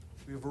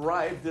We've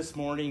arrived this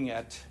morning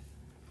at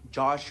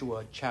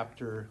Joshua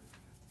chapter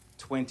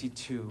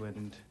 22,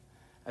 and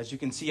as you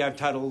can see, I've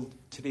titled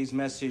today's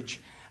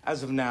message,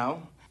 as of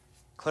now,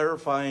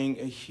 Clarifying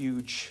a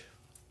Huge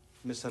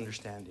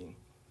Misunderstanding.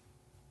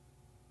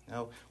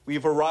 Now,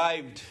 we've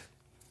arrived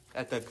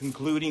at the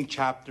concluding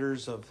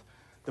chapters of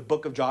the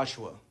book of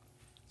Joshua.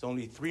 There's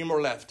only 3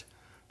 more left,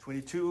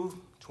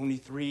 22,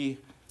 23,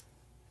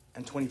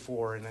 and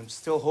 24, and I'm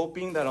still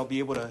hoping that I'll be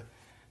able to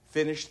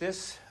finish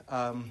this.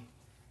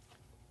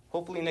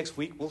 Hopefully next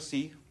week. We'll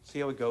see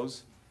how it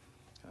goes.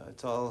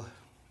 It's all,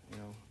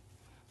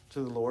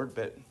 to the Lord.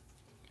 But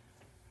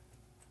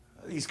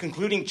these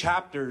concluding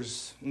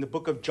chapters in the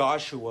book of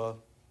Joshua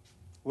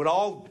will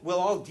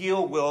all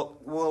deal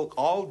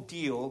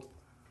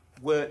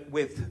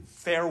with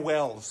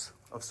farewells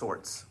of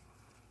sorts.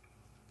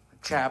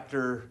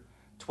 Chapter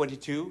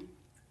 22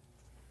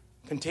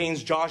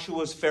 contains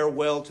Joshua's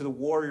farewell to the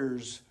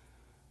warriors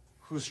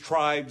whose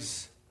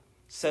tribes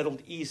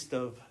settled east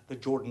of the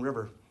Jordan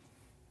River.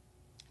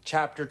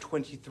 Chapter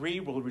 23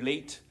 will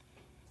relate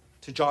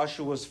to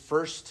Joshua's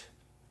first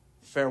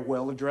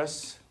farewell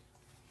address.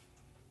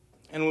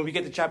 And when we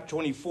get to chapter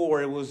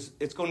 24,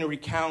 it's going to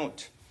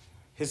recount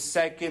his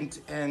second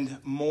and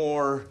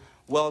more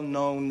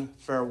well-known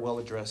farewell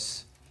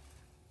address,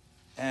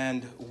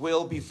 and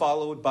will be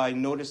followed by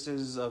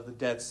notices of the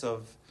deaths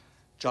of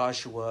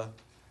Joshua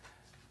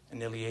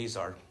and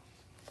Eleazar.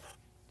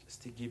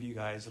 Just to give you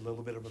guys a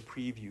little bit of a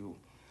preview.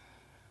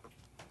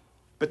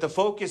 But the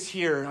focus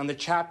here on the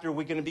chapter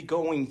we're going to be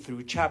going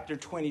through, chapter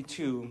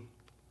 22,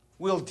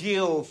 will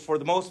deal, for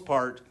the most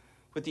part,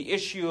 with the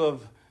issue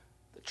of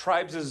the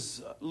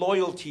tribes'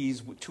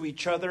 loyalties to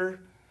each other,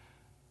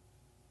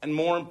 and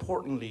more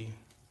importantly,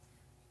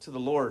 to the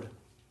Lord.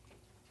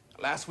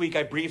 Last week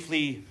I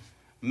briefly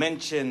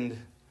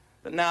mentioned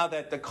that now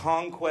that the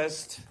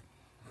conquest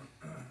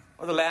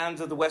of the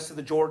lands of the west of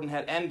the Jordan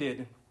had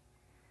ended,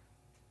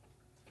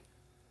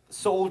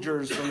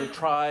 soldiers from the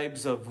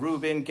tribes of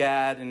Reuben,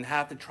 Gad, and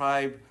half the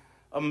tribe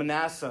of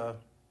Manasseh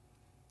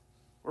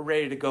were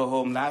ready to go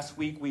home. Last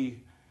week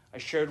I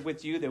shared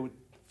with you there were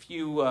a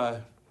few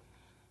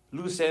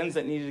loose ends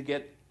that needed to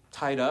get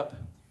tied up.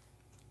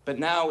 But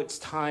now it's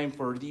time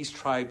for these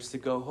tribes to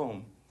go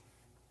home.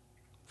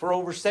 For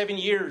over 7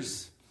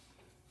 years,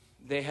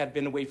 they had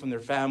been away from their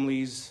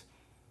families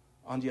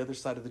on the other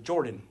side of the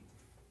Jordan.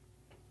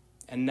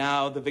 And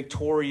now the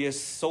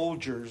victorious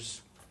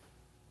soldiers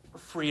are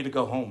free to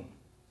go home.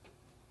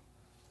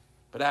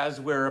 But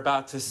as we're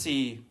about to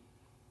see,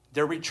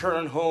 their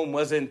return home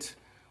wasn't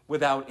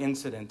without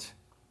incident.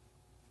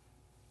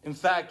 In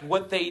fact,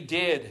 what they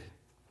did,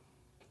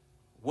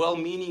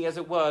 well-meaning as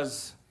it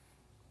was,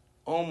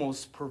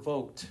 almost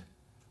provoked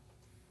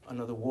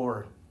another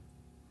war.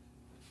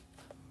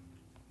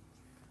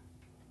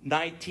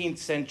 19th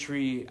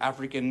century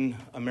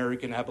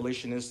African-American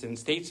abolitionist and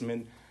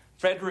statesman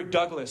Frederick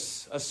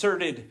Douglass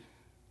asserted,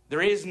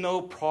 "There is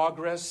no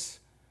progress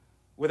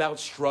without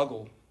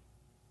struggle."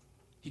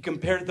 He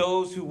compared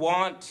those who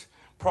want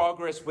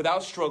progress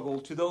without struggle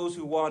to those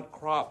who want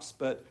crops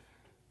but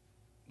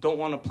don't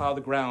want to plow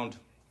the ground.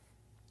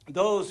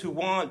 Those who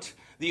want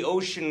the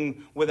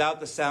ocean without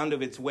the sound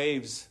of its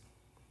waves,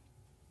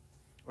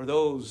 or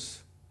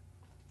those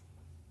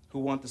who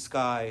want the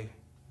sky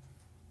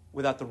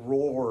without the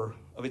roar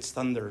of its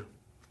thunder.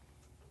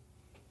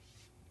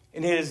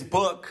 In his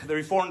book, the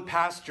Reformed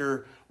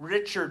pastor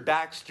Richard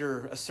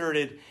Baxter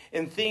asserted,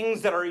 "In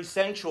things that are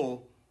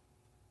essential,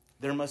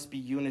 there must be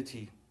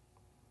unity."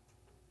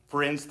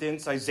 For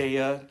instance,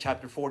 Isaiah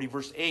chapter 40,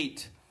 verse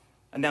 8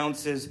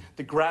 announces,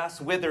 "The grass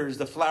withers,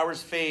 the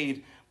flowers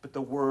fade, but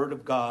the word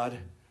of God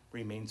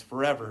remains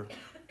forever."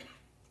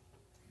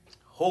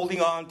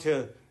 Holding on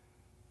to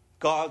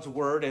God's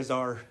word as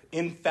our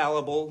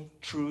infallible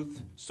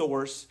truth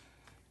source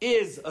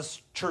is a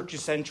church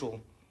essential.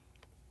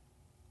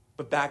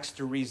 But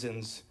Baxter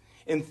reasons,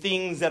 in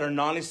things that are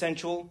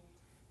non-essential,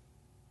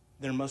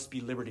 there must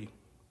be liberty.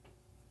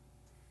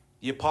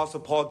 The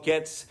Apostle Paul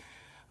gets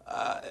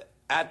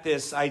at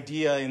this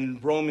idea in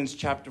Romans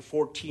chapter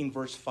 14,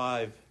 verse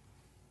 5.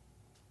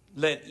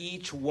 "Let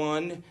each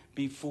one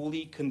be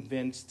fully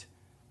convinced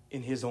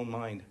in his own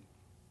mind."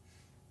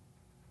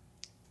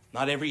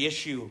 Not every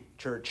issue,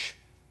 church,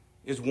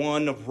 is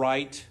one of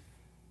right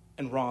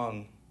and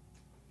wrong.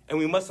 And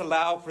we must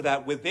allow for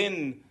that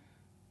within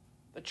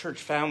the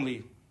church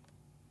family.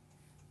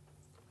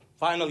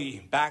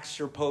 Finally,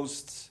 Baxter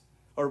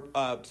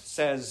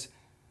says,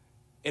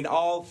 "In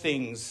all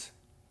things,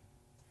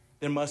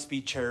 there must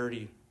be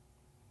charity."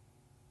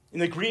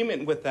 In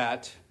agreement with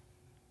that,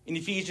 in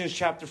Ephesians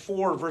chapter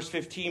 4, verse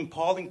 15,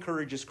 Paul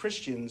encourages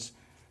Christians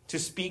to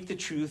speak the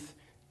truth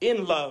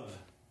in love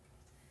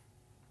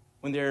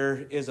when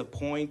there is a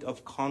point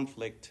of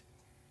conflict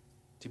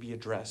to be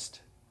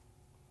addressed.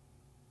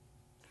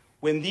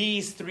 When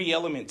these 3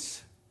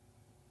 elements,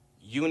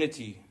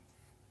 unity,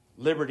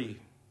 liberty,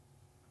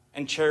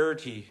 and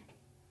charity,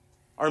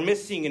 are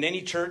missing in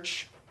any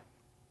church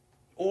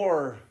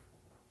or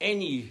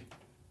any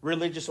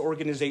religious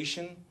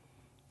organization,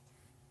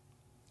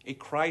 A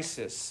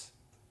crisis,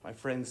 my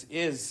friends,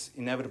 is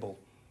inevitable.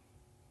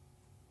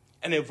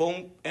 And it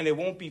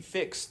won't be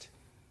fixed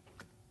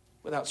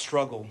without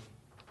struggle.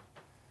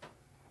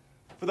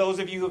 For those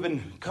of you who have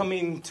been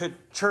coming to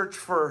church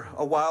for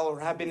a while or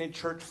have been in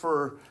church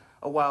for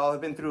a while,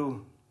 have been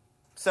through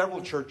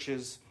several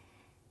churches,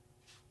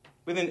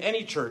 within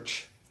any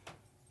church,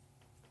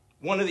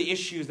 one of the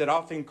issues that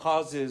often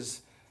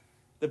causes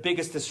the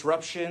biggest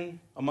disruption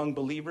among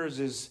believers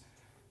is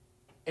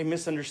a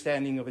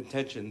misunderstanding of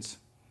intentions.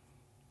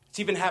 It's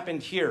even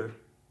happened here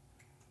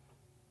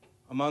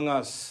among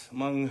us,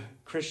 among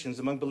Christians,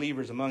 among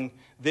believers, among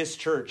this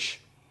church.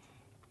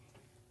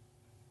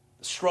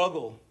 The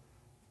struggle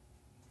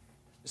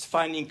is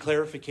finding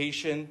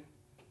clarification,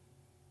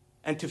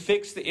 and to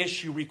fix the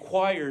issue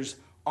requires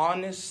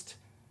honest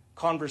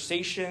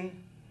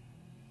conversation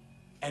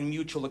and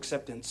mutual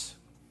acceptance.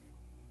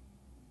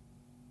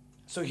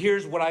 So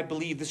here's what I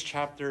believe this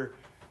chapter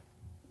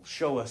will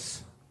show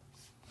us.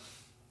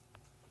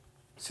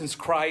 Since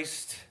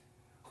Christ,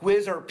 who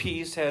is our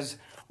peace, has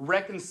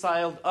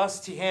reconciled us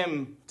to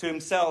him, to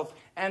himself,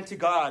 and to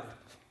God,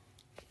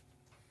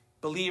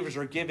 believers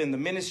are given the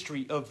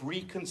ministry of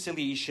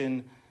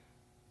reconciliation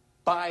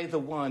by the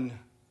one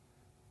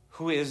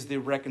who is the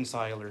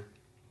reconciler.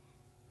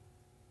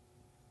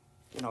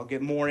 And I'll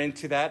get more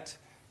into that,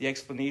 the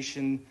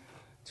explanation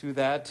to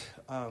that,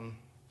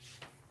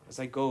 as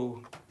I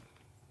go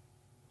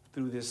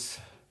through this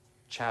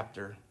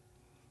chapter.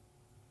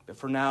 But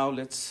for now,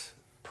 let's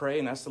pray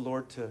and ask the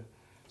Lord to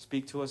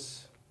speak to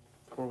us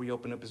before we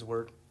open up his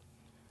word.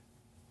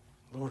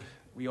 Lord,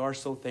 we are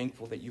so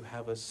thankful that you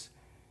have us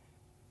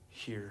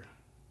here.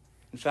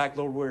 In fact,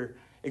 Lord, we're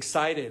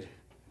excited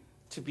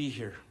to be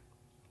here.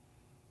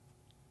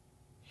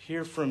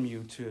 Hear from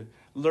you, to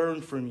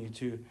learn from you,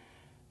 to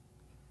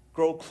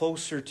grow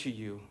closer to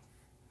you,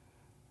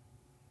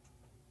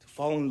 to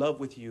fall in love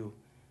with you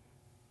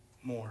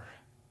more.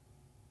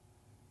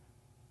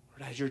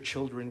 Lord, as your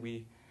children,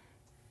 we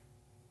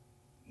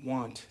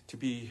want to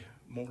be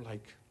more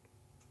like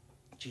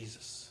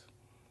Jesus.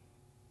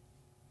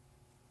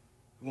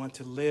 We want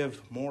to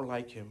live more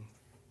like him.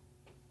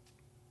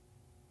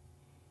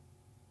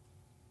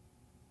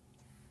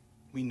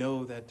 We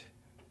know that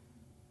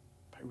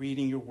by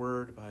reading your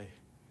word, by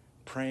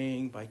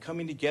praying, by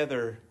coming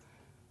together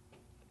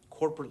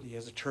corporately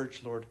as a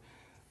church, Lord,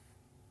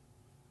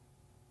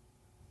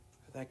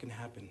 that can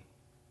happen.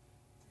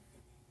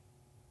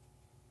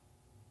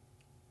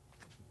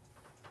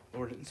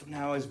 Lord, and so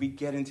now as we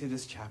get into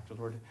this chapter,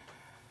 Lord,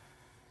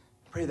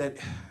 I pray that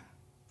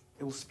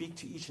it will speak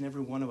to each and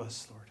every one of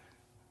us, Lord.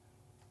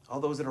 All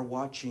those that are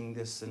watching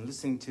this and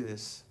listening to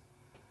this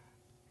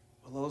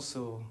will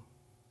also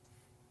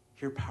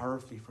hear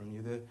powerfully from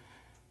you. The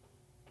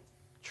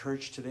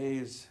church today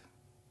is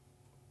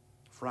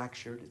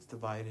fractured, it's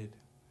divided.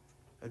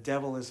 The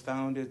devil has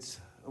found its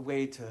a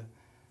way to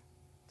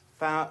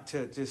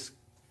just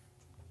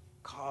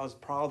cause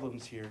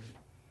problems here.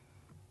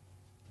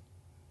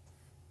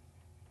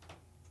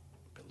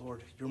 But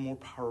Lord, you're more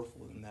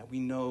powerful than that. We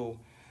know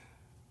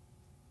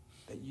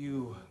that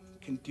you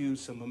can do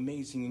some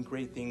amazing and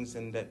great things,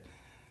 and that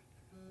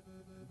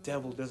the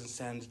devil doesn't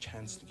stand a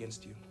chance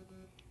against you.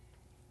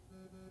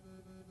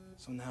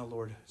 So now,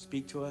 Lord,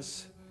 speak to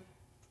us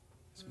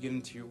as we get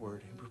into your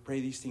word. And we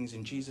pray these things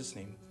in Jesus'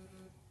 name.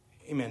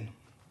 Amen.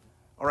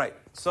 All right,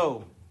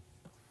 so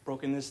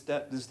broken this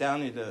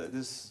down into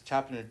this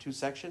chapter into two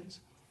sections.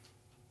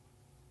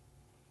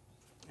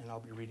 And I'll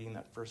be reading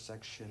that first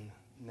section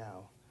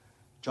now.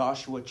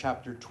 Joshua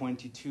chapter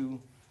 22,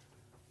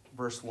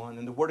 verse 1.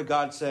 And the word of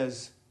God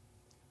says,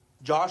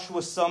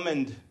 Joshua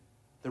summoned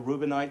the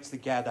Reubenites, the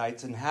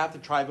Gadites, and half the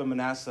tribe of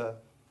Manasseh,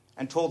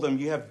 and told them,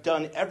 you have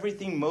done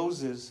everything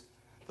Moses,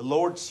 the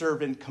Lord's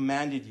servant,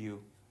 commanded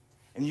you,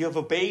 and you have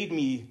obeyed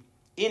me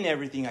in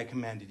everything I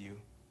commanded you.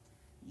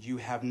 You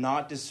have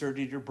not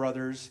deserted your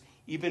brothers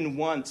even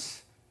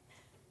once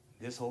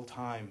this whole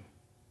time,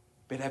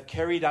 but have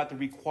carried out the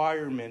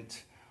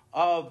requirement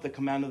of the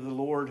command of the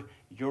Lord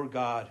your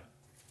God.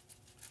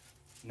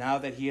 Now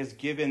that he has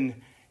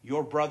given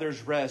your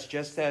brothers rest,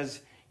 just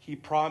as he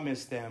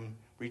promised them,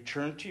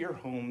 return to your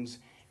homes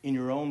in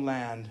your own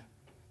land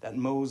that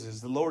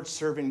Moses, the Lord's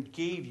servant,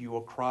 gave you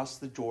across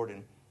the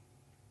Jordan.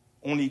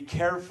 Only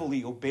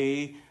carefully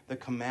obey the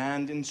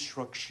command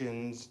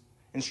instruction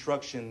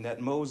that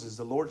Moses,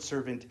 the Lord's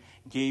servant,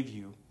 gave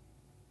you.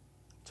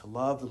 To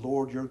love the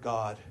Lord your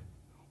God,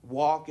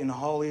 walk in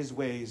all his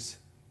ways,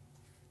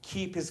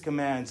 keep his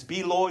commands,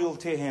 be loyal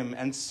to him,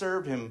 and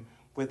serve him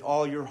with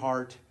all your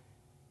heart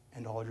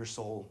and all your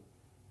soul.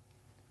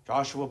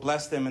 Joshua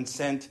blessed them and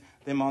sent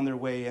them on their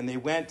way, and they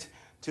went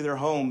to their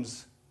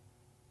homes.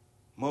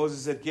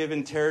 Moses had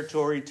given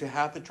territory to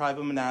half the tribe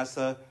of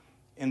Manasseh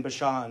in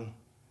Bashan,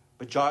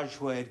 but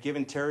Joshua had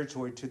given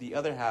territory to the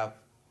other half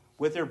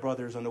with their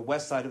brothers on the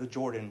west side of the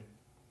Jordan.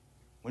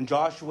 When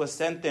Joshua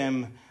sent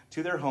them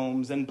to their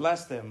homes and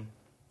blessed them,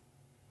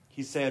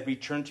 he said,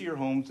 return to your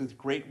homes with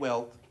great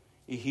wealth,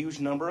 a huge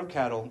number of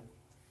cattle,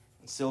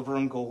 silver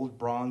and gold,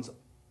 bronze,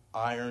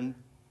 iron,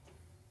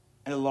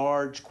 and a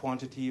large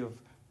quantity of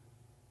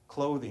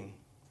clothing.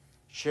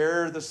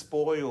 Share the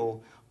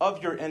spoil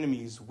of your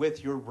enemies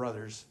with your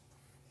brothers.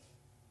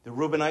 The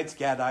Reubenites,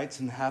 Gadites,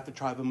 and half the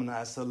tribe of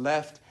Manasseh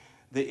left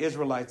the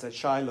Israelites at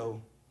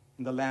Shiloh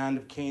in the land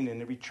of Canaan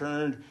and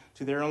returned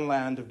to their own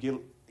land of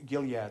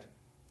Gilead,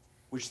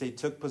 which they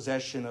took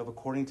possession of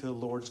according to the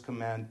Lord's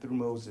command through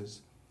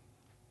Moses.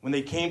 When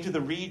they came to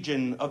the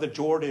region of the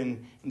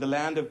Jordan in the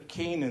land of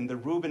Canaan, the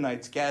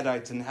Reubenites,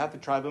 Gadites, and half the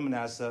tribe of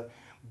Manasseh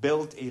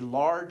built a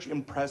large,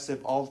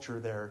 impressive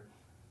altar there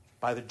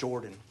by the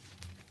Jordan.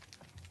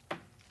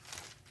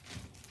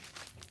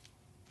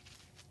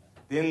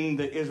 Then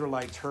the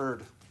Israelites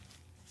heard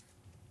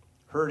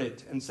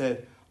it and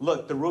said,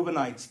 "Look, the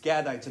Reubenites,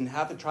 Gadites, and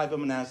half the tribe of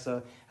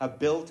Manasseh have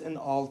built an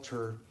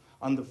altar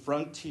on the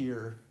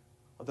frontier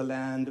of the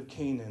land of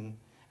Canaan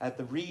at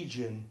the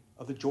region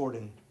of the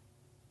Jordan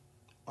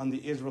on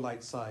the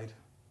Israelite side."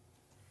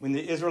 When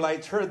the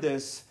Israelites heard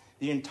this,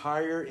 the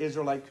entire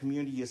Israelite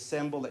community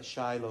assembled at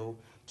Shiloh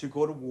to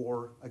go to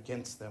war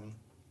against them.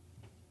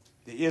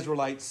 The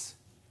Israelites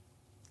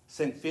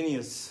sent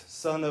Phinehas,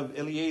 son of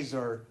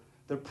Eleazar,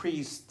 the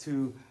priest,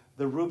 to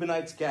the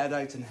Reubenites,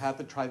 Gadites, and half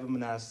the tribe of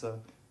Manasseh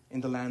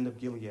in the land of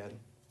Gilead.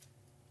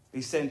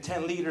 They sent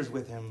 10 leaders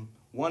with him,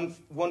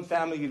 one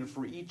family leader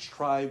for each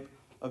tribe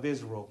of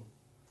Israel.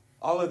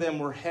 All of them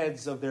were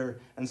heads of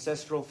their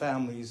ancestral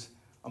families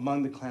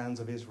among the clans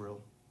of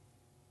Israel.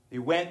 They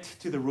went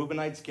to the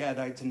Reubenites,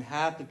 Gadites, and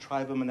half the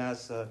tribe of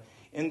Manasseh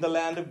in the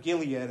land of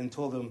Gilead and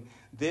told them,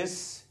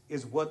 "This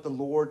is what the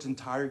Lord's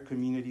entire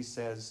community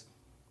says.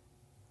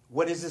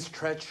 What is this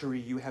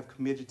treachery you have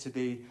committed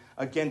today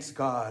against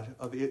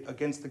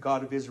the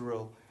God of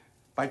Israel,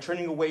 by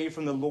turning away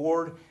from the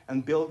Lord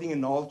and building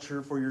an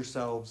altar for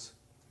yourselves,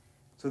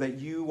 so that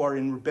you are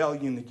in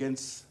rebellion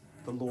against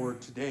the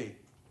Lord today?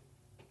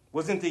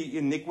 Wasn't the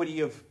iniquity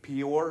of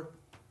Peor,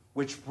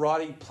 which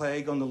brought a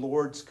plague on the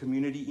Lord's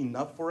community,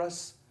 enough for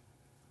us?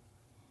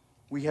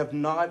 We have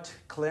not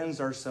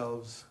cleansed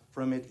ourselves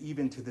from it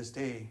even to this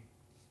day.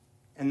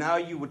 And now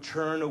you would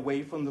turn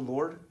away from the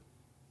Lord?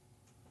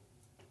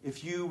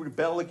 If you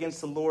rebel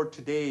against the Lord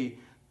today,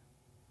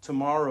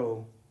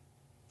 tomorrow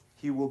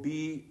he will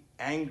be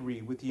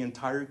angry with the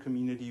entire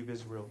community of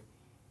Israel.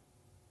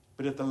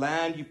 But if the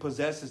land you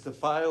possess is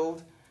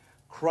defiled,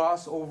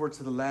 cross over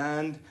to the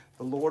land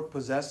the Lord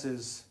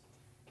possesses,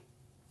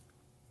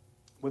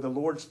 where the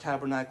Lord's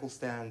tabernacle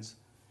stands,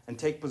 and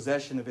take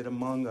possession of it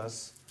among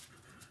us.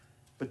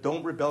 But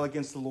don't rebel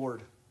against the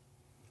Lord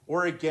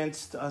or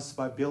against us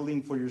by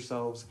building for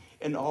yourselves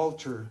an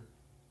altar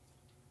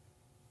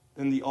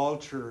than the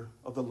altar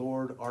of the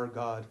Lord our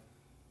God.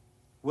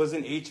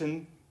 Wasn't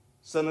Achan,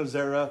 son of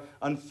Zerah,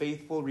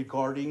 unfaithful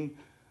regarding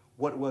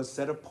what was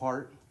set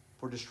apart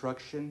for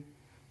destruction,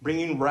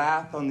 bringing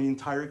wrath on the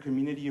entire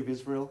community of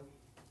Israel?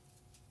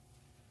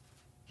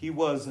 He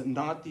was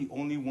not the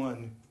only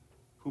one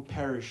who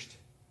perished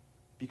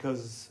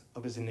because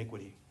of his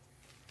iniquity.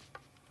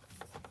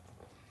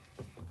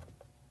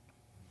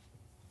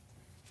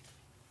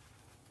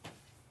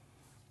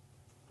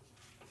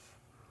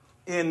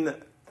 In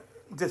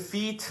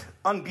defeat,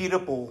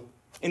 unbeatable.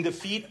 In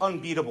defeat,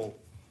 unbeatable.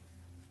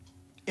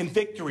 In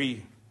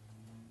victory,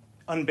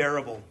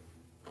 unbearable.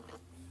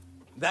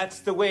 That's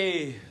the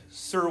way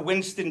Sir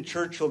Winston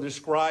Churchill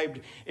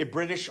described a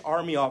British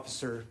army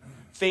officer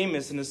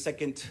famous in the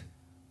Second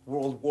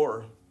World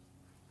War.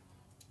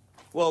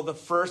 Well, the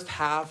first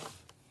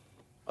half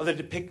of the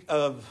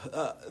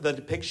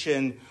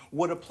depiction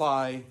would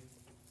apply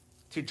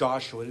to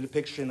Joshua, the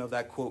depiction of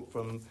that quote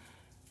from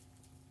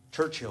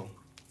Churchill,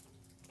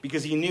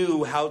 because he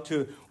knew how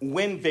to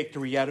win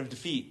victory out of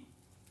defeat.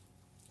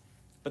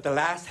 But the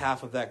last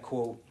half of that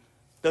quote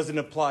doesn't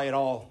apply at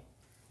all.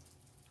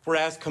 For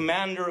as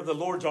commander of the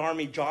Lord's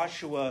army,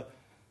 Joshua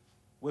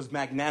was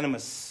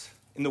magnanimous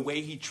in the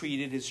way he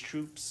treated his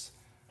troops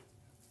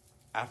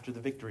after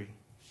the victory.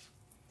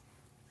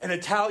 An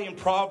Italian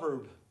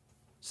proverb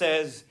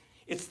says,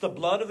 "It's the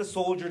blood of the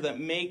soldier that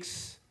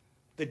makes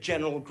the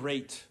general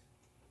great."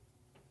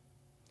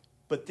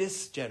 But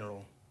this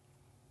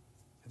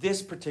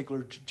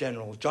particular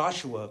general,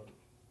 Joshua,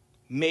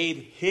 made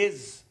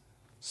his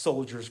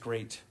soldiers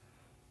great.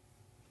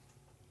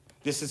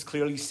 This is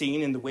clearly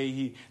seen in the way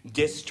he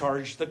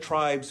discharged the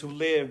tribes who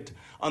lived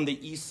on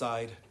the east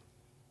side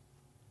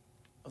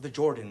of the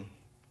Jordan.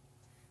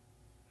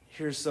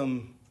 Here's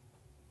some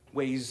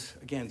ways,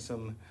 again,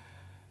 some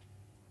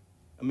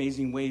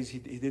amazing ways he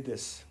did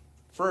this.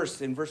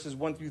 First, in verses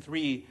 1 through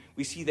 3,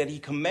 we see that he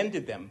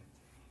commended them.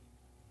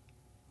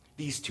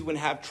 These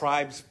 2.5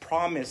 tribes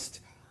promised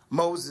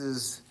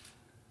Moses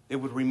they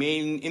would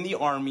remain in the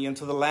army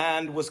until the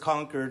land was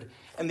conquered,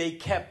 and they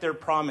kept their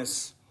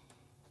promise.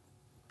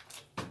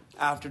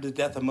 After the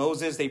death of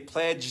Moses, they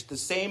pledged the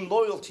same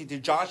loyalty to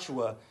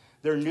Joshua,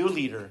 their new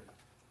leader.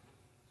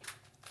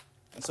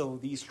 And so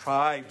these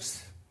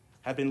tribes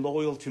have been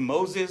loyal to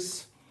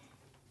Moses,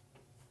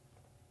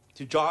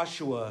 to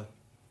Joshua,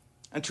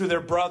 and to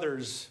their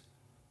brothers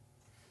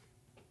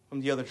from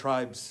the other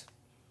tribes.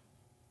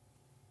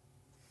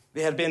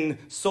 They had been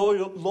so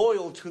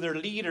loyal to their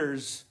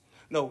leaders.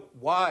 No,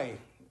 why?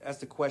 That's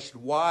the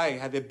question. Why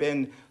have they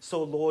been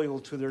so loyal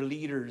to their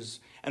leaders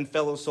and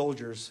fellow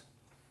soldiers?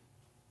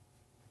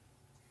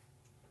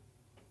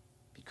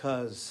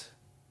 Because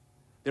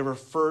they were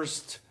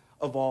first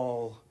of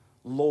all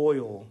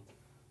loyal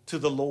to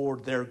the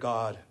Lord their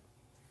God.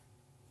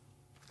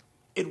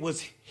 It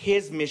was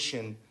his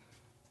mission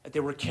that they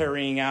were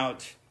carrying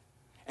out,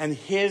 and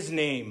his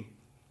name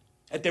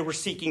that they were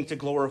seeking to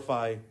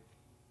glorify.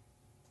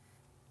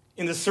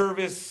 In the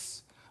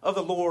service of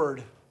the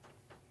Lord,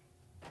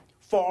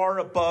 far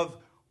above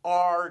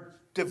our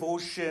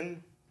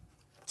devotion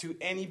to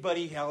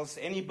anybody else,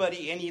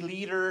 anybody, any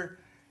leader,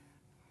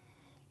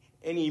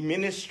 any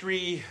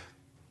ministry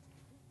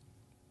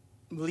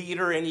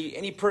leader,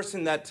 any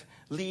person that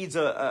leads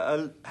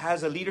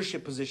has a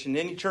leadership position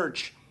in any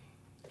church,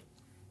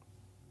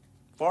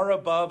 far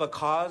above a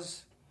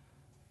cause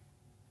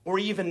or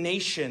even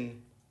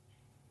nation,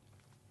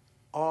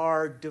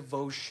 our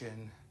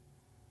devotion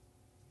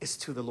is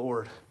to the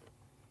Lord.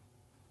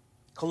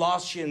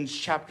 Colossians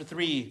chapter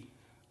 3,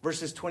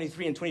 verses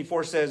 23 and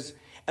 24 says,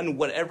 "And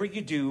whatever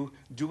you do,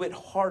 do it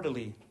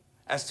heartily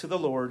as to the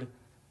Lord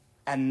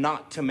and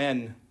not to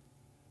men,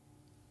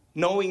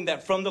 knowing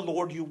that from the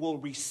Lord you will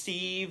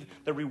receive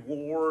the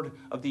reward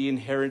of the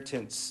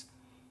inheritance.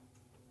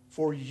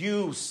 For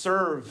you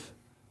serve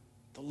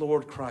the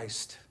Lord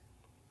Christ."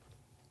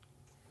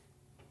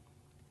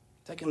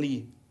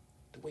 Secondly,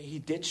 the way he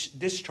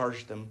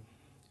discharged them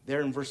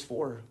there in verse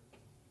 4.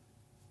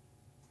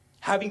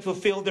 Having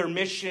fulfilled their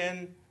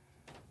mission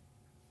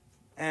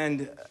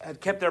and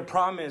had kept their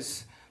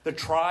promise, the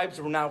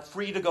tribes were now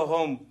free to go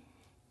home.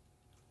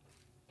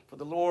 For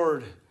the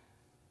Lord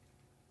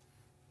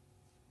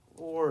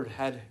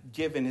had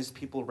given his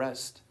people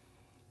rest.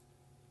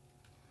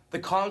 The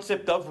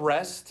concept of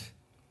rest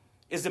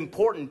is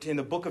important in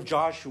the book of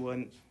Joshua,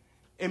 and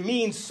it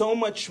means so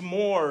much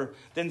more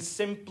than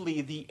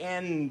simply the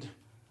end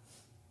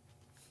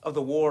of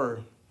the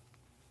war.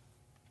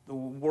 The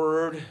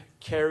word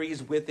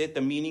carries with it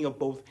the meaning of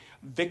both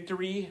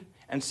victory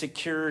and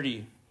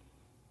security.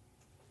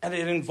 And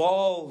it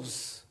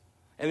involved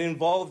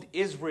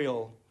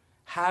Israel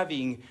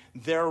having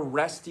their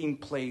resting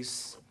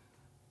place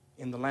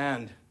in the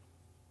land.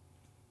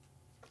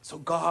 So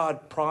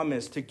God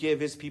promised to give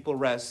his people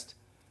rest.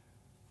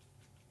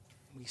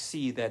 We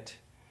see that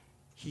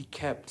he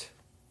kept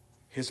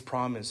his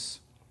promise.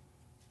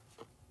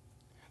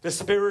 The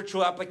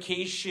spiritual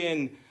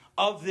application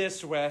of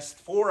this rest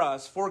for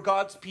us, for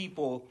God's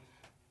people,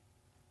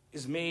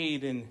 is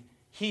made in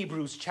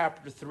Hebrews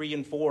chapter 3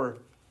 and 4.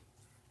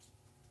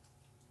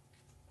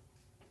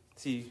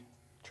 See,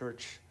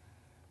 church,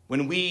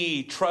 when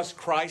we trust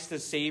Christ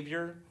as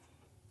Savior,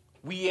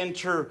 we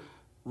enter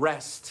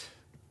rest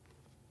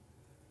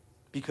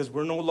because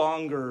we're no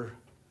longer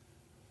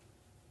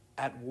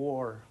at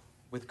war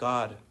with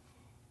God.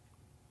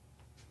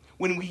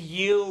 When we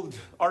yield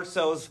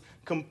ourselves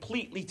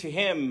completely to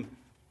him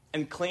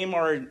and claim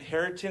our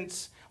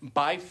inheritance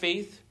by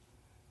faith,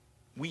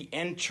 we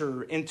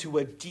enter into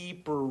a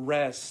deeper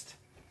rest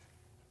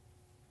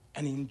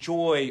and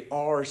enjoy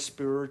our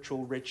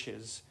spiritual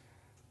riches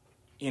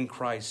in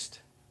Christ.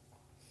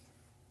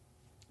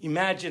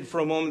 Imagine for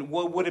a moment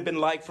what would have been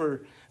like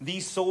for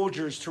these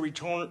soldiers to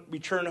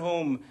return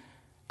home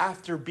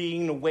after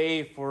being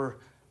away for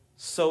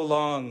so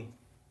long.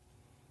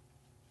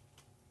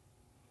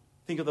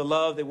 Think of the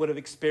love they would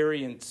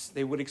experience,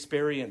 the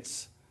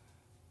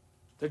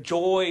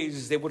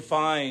joys they would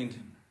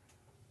find,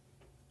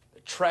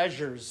 the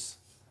treasures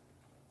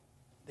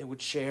they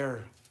would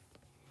share.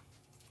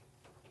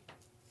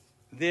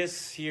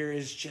 This here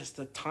is just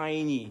a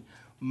tiny,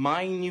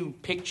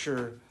 minute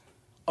picture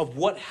of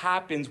what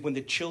happens when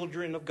the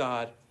children of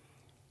God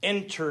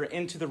enter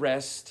into the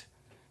rest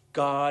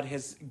God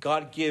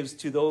gives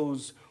to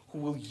those who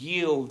will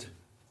yield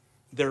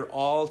their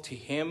all to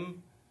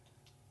him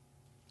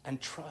and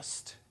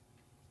trust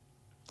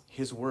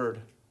his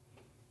word.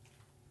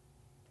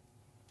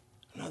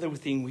 Another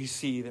thing we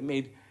see that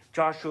made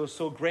Joshua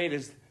so great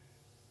is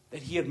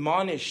that he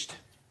admonished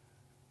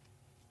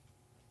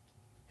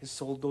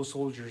those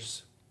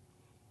soldiers.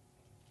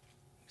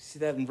 We see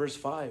that in verse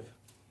 5.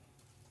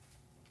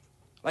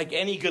 Like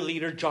any good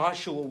leader,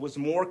 Joshua was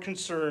more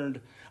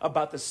concerned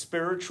about the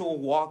spiritual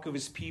walk of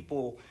his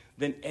people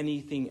than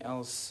anything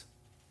else.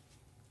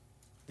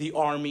 The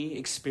army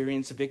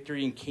experienced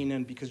victory in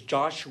Canaan because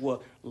Joshua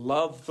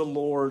loved the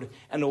Lord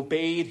and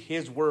obeyed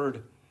his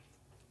word.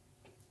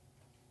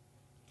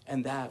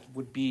 And that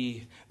would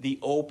be the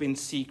open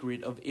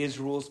secret of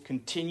Israel's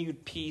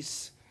continued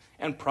peace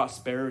and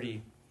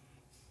prosperity.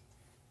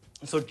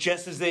 So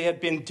just as they had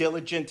been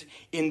diligent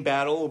in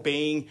battle,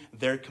 obeying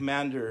their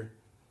commander,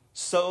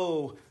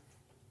 so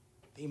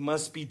they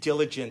must be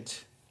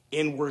diligent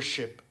in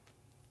worship,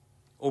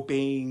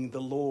 obeying the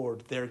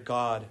Lord their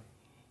God.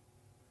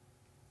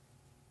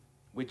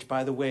 Which,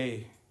 by the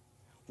way,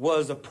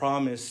 was a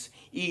promise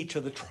each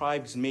of the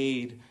tribes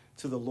made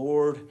to the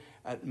Lord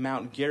at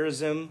Mount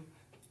Gerizim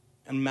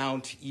and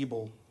Mount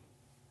Ebal.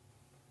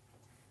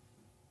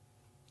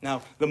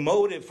 Now, the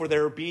motive for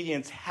their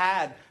obedience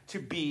had to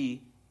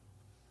be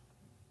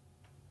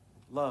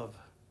love.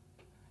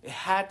 It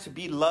had to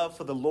be love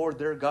for the Lord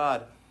their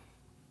God.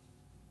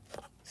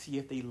 See,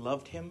 if they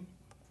loved him,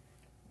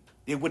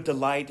 they would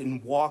delight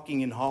in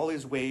walking in all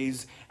his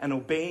ways and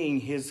obeying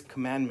his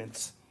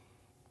commandments.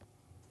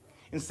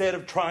 Instead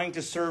of trying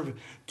to serve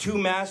two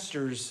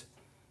masters,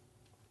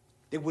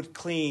 they would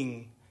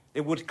cleave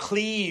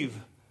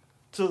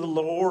to the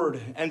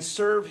Lord and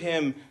serve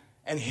him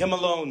and him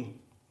alone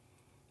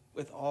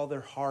with all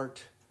their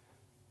heart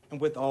and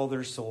with all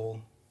their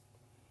soul.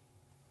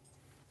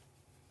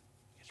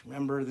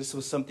 Remember, this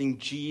was something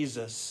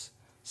Jesus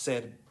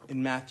said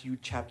in Matthew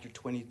chapter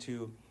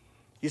 22.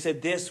 He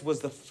said this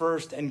was the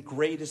first and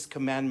greatest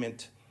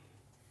commandment.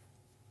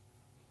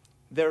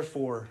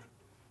 Therefore,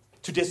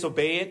 to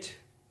disobey it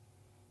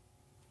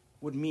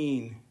would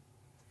mean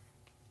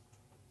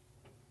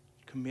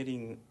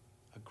committing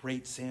a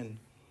great sin.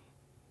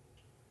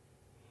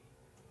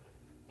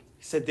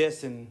 He said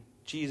this, and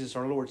Jesus,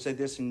 our Lord, said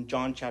this in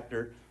John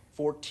chapter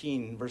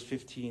 14, verse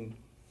 15.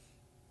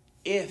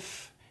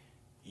 If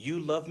you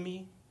love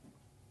me,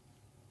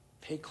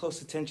 pay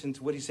close attention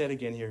to what he said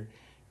again here.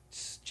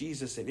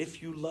 Jesus said,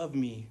 if you love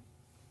me,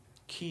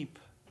 keep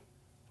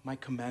my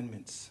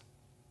commandments.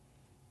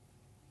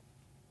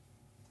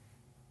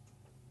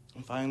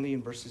 And finally,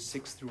 in verses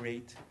 6 through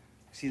 8, we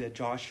see that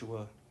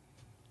Joshua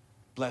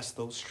blessed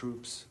those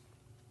troops.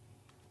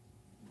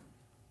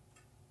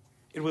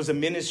 It was a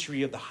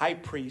ministry of the high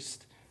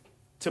priest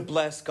to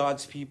bless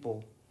God's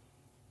people.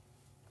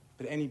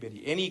 But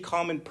anybody, any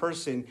common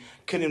person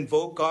can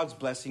invoke God's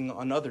blessing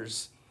on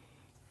others,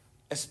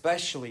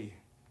 especially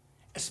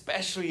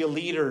a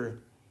leader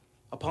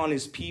upon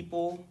his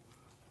people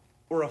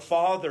or a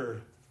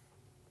father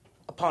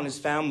upon his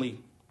family.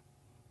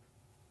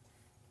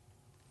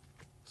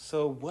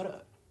 So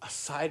what a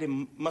sight it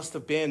must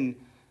have been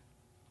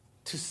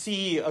to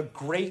see a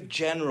great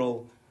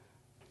general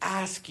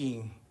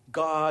asking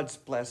God's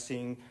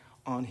blessing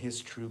on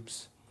his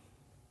troops.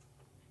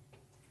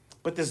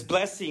 But this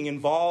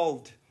blessing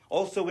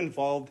also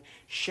involved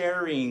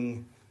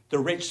sharing the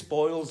rich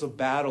spoils of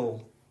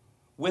battle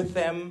with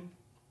them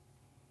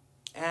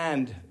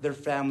and their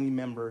family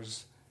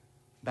members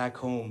back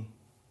home.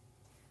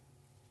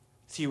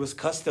 See, it was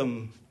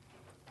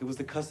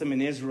the custom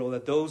in Israel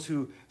that those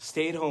who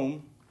stayed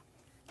home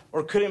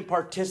or couldn't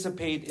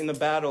participate in the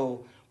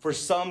battle for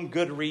some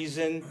good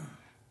reason,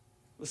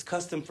 it was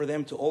custom for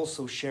them to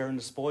also share in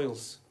the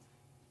spoils.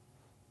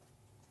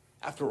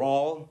 After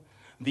all,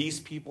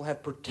 these people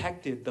had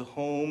protected the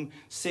home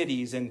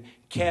cities and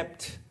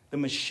kept the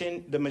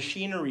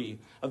machinery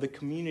of the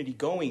community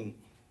going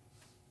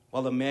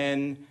while the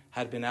men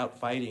had been out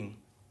fighting.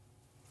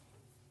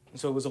 And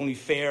so it was only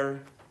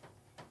fair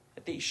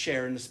that they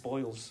share in the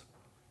spoils.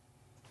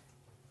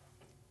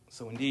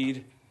 So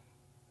indeed,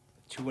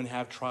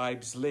 2.5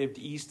 tribes lived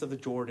east of the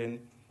Jordan.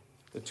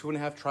 The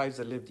 2.5 tribes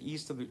that lived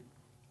east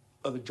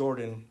of the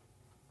Jordan,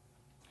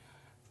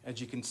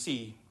 as you can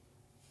see,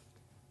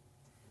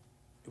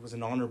 it was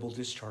an honorable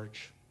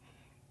discharge.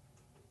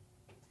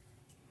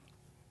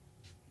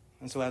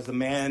 And so as the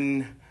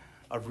men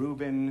of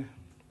Reuben,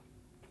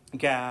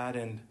 Gad,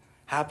 and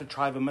half the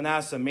tribe of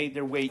Manasseh made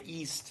their way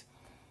east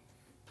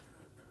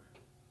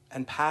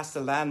and past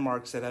the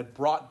landmarks that had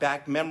brought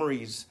back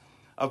memories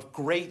of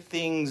great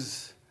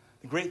things,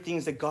 the great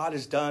things that God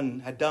had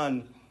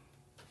done,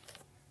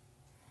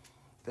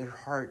 their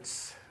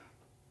hearts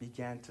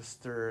began to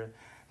stir.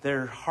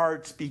 Their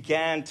hearts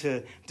began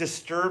to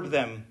disturb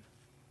them.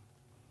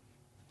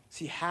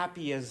 See,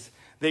 happy as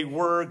they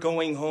were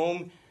going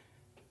home,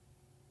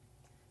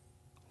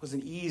 it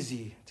wasn't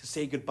easy to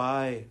say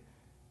goodbye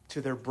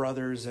to their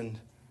brothers and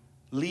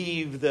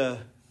leave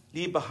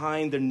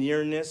behind the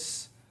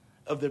nearness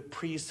of the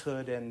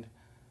priesthood and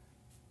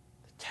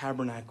the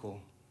tabernacle.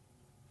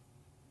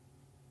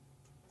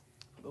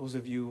 Those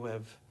of you who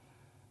have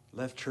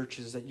left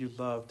churches that you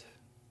loved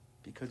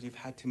because you've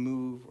had to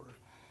move, or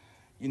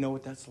you know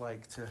what that's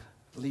like to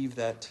leave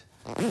that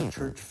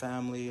church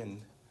family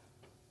and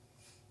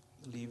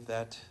leave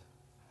that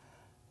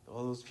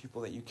all those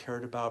people that you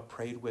cared about,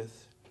 prayed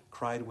with,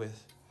 cried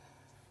with.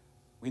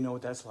 We know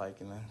what that's like,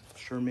 and I'm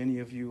sure many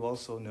of you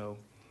also know.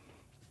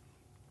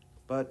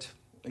 But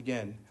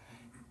again,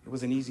 it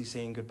wasn't easy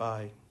saying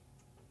goodbye.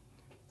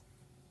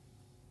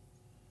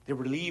 They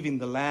were leaving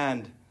the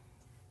land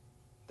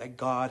that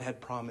God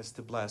had promised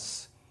to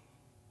bless.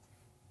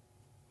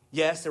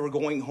 Yes, they were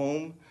going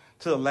home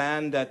to the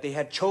land that they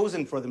had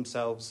chosen for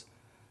themselves.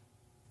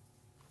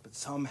 But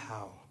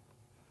somehow,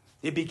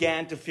 they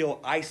began to feel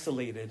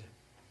isolated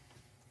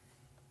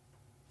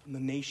from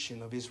the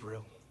nation of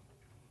Israel.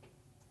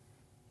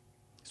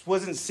 This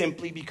wasn't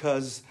simply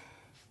because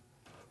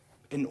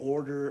an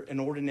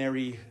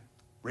ordinary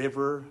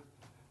river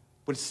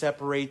would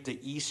separate the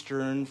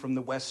eastern from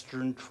the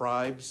western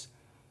tribes.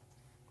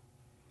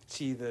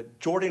 See, the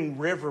Jordan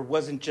River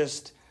wasn't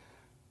just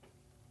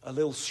a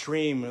little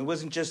stream. It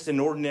wasn't just an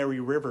ordinary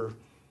river.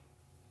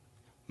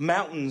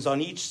 Mountains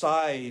on each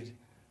side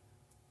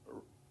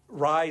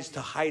rise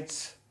to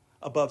heights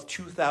above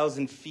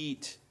 2,000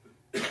 feet.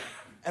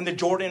 And the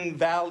Jordan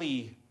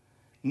Valley,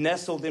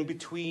 nestled in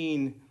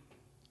between,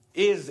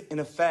 is in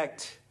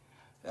effect,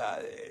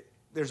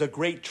 there's a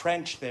great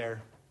trench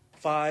there,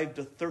 5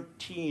 to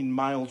 13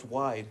 miles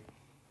wide.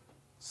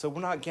 So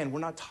we're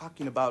not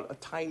talking about a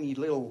tiny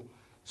little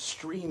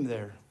stream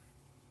there.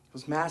 It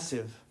was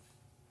massive.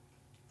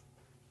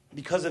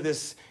 Because of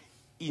this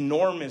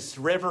enormous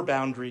river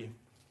boundary, you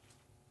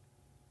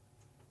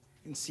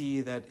can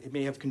see that it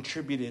may have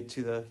contributed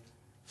to the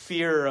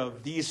fear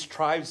of these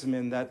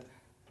tribesmen that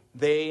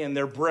they and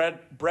their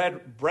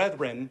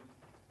brethren,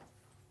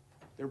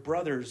 their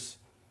brothers,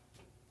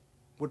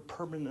 would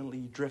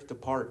permanently drift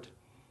apart.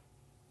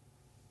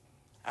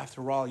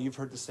 After all, you've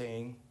heard the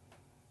saying,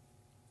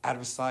 out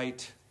of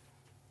sight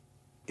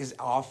is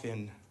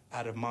often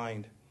out of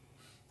mind.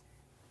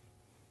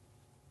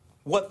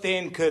 What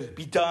then could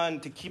be done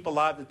to keep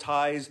alive the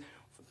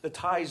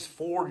ties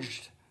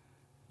forged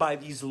by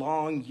these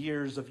long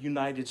years of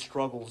united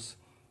struggles?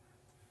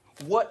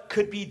 What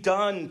could be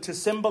done to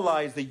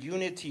symbolize the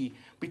unity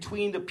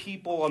between the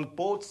people on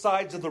both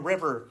sides of the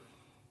river,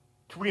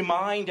 to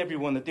remind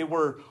everyone that they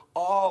were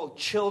all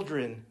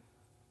children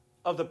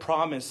of the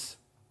promise?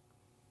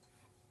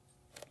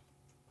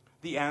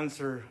 The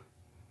answer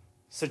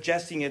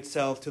suggesting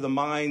itself to the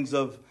minds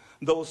of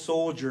those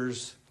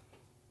soldiers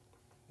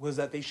was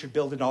that they should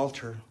build an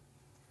altar,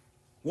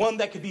 one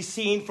that could be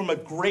seen from a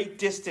great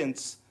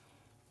distance,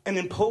 an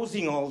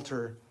imposing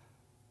altar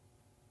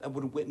that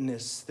would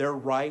witness their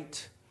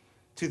right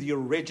to the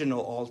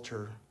original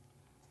altar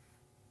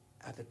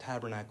at the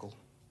tabernacle.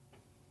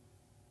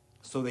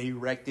 So they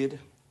erected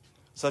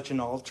such an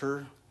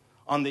altar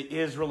on the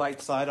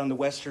Israelite side, on the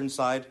western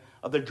side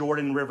of the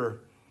Jordan River.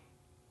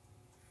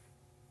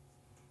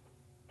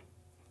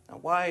 Now,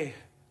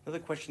 another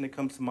question that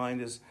comes to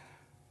mind is,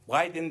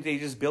 why didn't they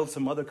just build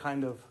some other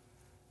kind of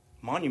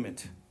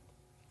monument?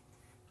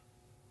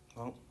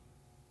 Well,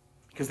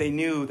 because they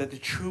knew that the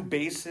true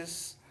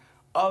basis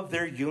of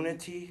their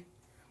unity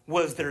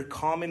was their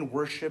common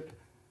worship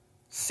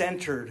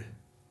centered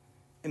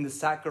in the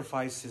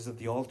sacrifices of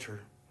the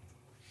altar.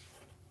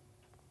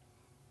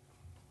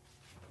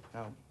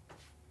 Now,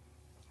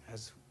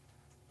 as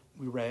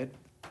we read,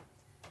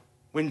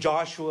 when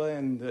Joshua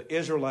and the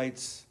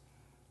Israelites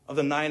of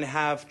the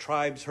 9.5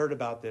 tribes heard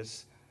about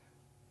this,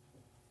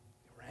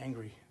 they were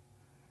angry.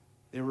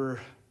 They were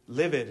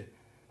livid.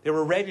 They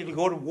were ready to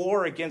go to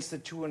war against the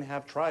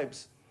 2.5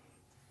 tribes.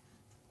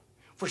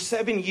 For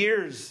 7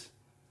 years,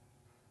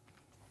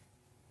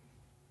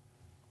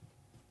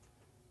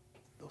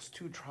 those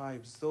two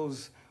tribes,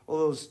 those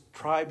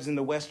tribes in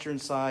the western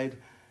side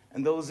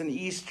and those in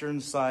the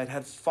eastern side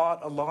had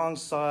fought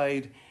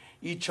alongside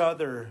each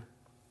other.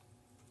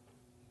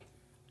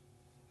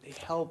 They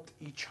helped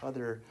each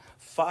other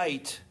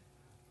fight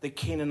the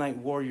Canaanite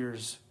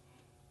warriors.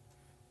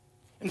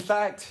 In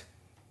fact,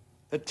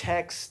 the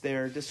text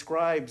there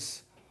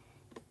describes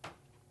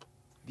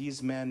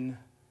these men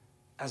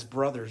as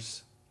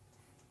brothers.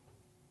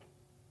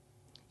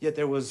 Yet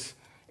there was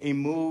a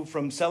move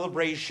from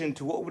celebration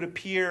to what would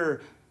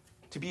appear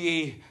to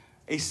be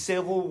a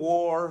civil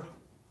war,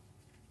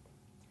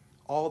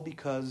 all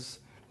because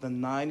the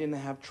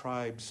 9.5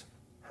 tribes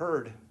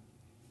heard.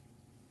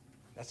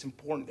 That's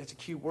important. That's a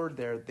key word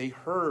there. They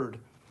heard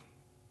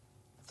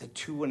the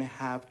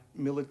 2.5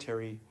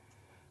 military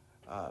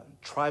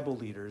tribal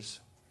leaders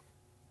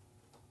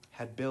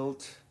had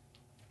built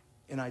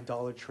an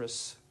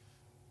idolatrous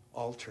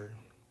altar.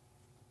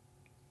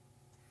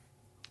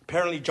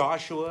 Apparently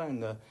Joshua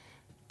and the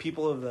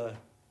people of the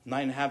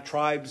 9.5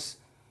 tribes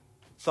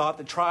thought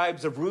the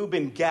tribes of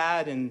Reuben,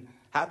 Gad, and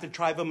half the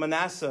tribe of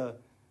Manasseh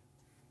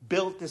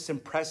built this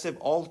impressive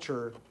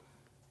altar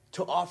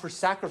to offer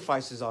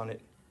sacrifices on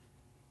it.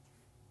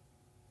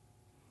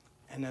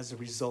 And as a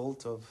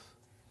result of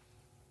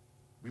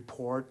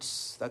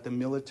reports that the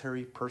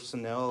military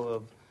personnel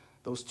of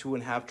those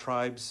 2.5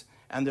 tribes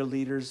and their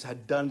leaders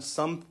had done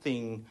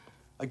something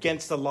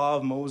against the law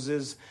of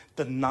Moses,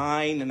 the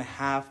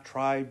 9.5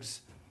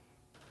 tribes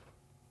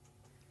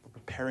were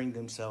preparing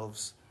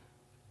themselves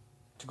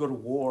to go to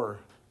war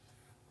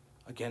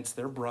against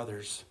their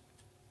brothers.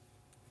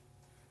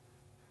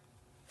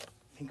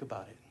 Think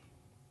about it.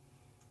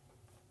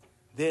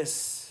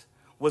 This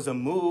was a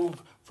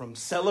move from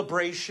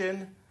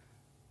celebration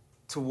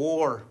to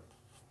war.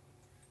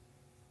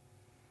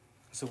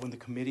 So when the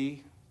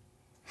committee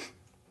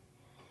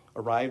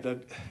arrived at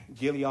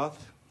Gilead,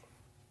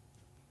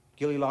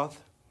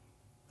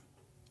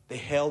 they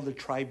held a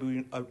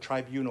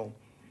tribunal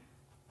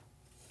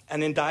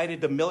and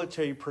indicted the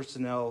military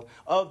personnel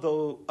of the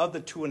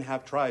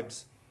 2.5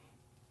 tribes.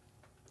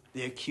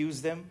 They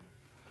accused them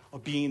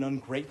of being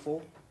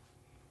ungrateful.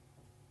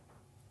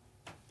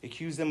 They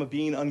accused them of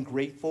being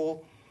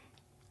ungrateful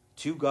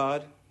to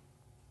God,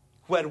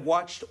 who had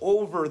watched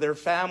over their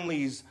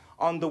families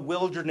on the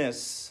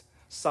wilderness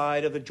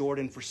side of the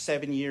Jordan for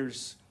 7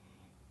 years.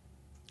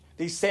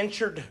 They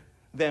censured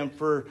them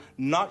for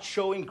not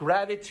showing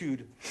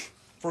gratitude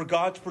for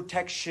God's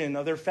protection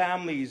of their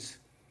families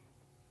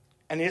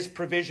and his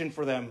provision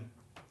for them,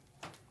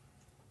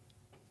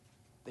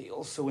 they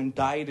also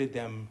indicted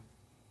them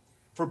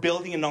for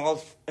building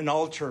an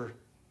altar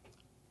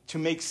to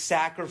make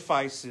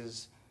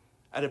sacrifices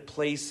at a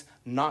place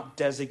not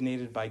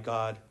designated by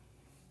God,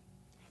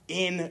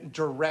 in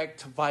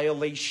direct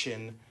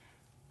violation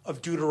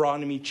of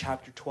Deuteronomy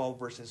chapter 12,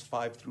 verses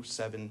 5 through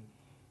 7.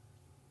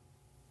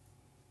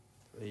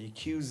 They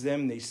accused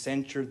them, they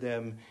censured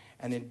them,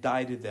 and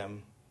indicted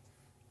them.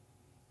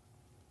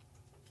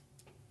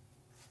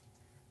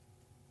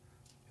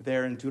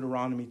 There in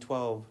Deuteronomy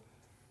 12,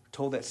 we're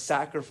told that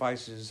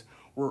sacrifices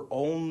were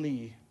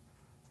only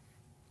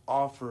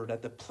offered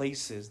at the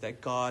places that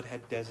God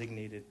had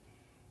designated.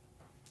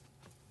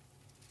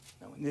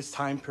 Now, in this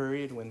time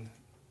period, when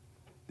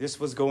this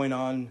was going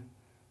on,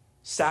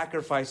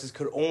 sacrifices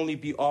could only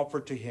be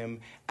offered to him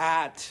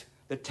at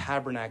the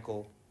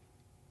tabernacle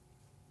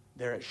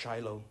there at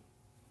Shiloh.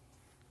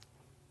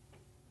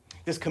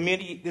 This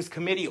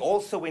committee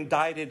also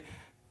indicted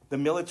the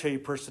military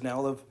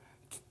personnel of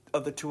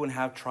the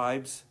 2.5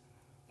 tribes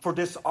for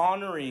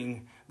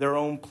dishonoring their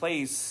own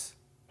place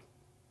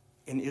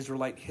in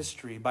Israelite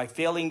history by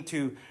failing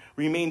to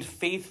remain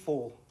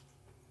faithful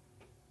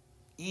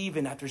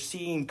even after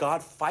seeing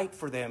God fight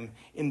for them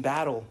in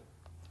battle.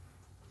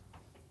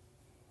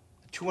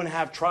 The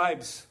 2.5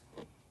 tribes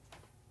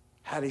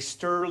had a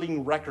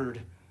sterling record,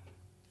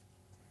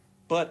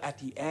 but at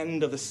the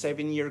end of the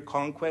 7-year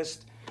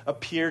conquest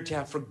appeared to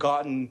have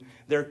forgotten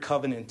their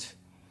covenant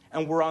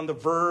and were on the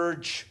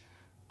verge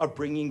of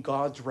bringing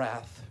God's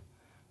wrath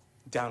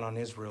down on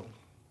Israel.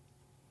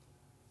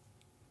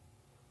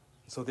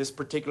 So this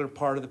particular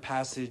part of the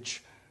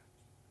passage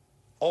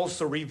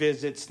also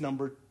revisits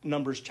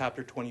Numbers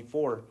chapter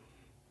 24.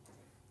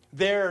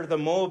 There, the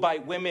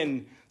Moabite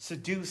women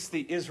seduced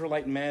the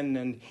Israelite men,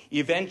 and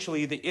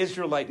eventually the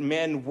Israelite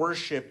men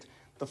worshipped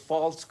the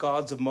false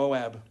gods of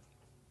Moab.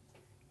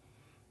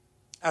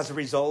 As a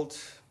result,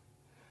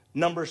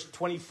 Numbers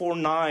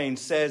 24:9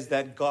 says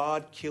that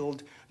God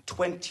killed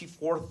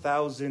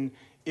 24,000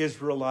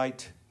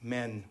 Israelite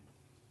men.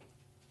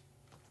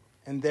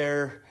 And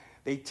there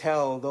they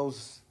tell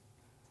those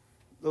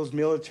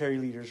military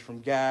leaders from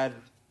Gad,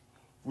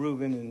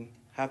 Reuben, and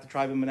half the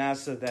tribe of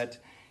Manasseh that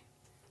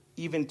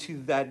even to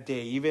that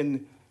day,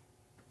 even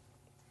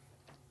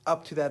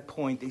up to that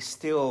point, they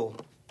still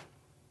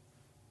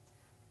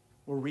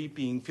were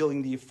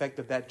feeling the effect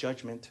of that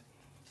judgment.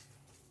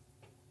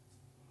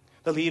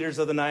 The leaders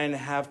of the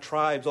 9.5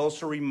 tribes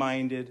also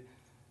reminded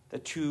the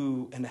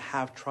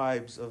 2.5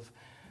 tribes of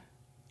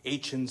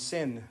Achan's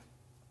sin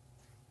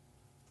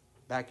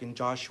back in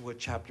Joshua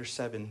chapter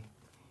 7.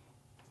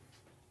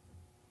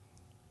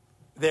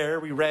 There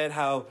we read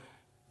how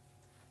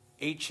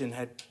Achan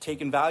had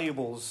taken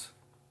valuables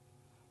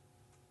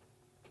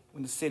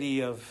when the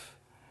city of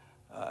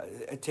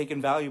had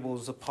taken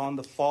valuables upon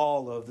the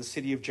fall of the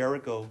city of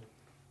Jericho.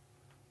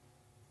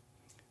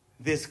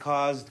 This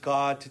caused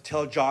God to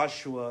tell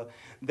Joshua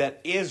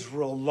that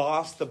Israel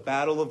lost the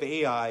battle of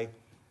Ai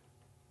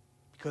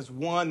because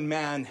one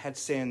man had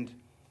sinned.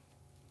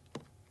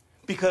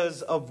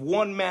 Because of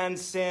one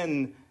man's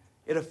sin,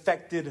 it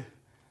affected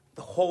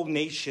the whole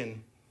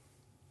nation.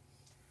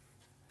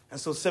 And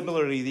so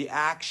similarly, the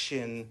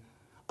action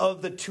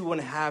of the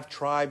 2.5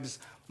 tribes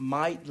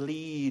might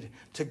lead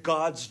to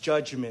God's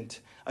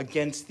judgment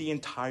against the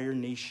entire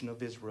nation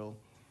of Israel.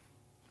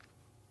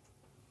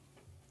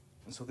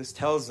 And so this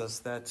tells us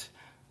that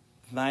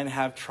the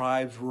 9.5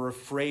 tribes were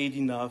afraid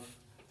enough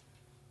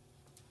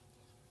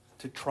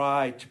to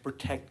try to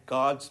protect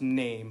God's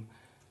name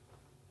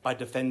by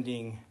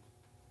defending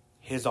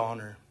his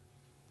honor.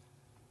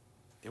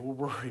 They were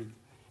worried.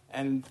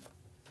 And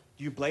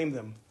you blame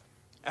them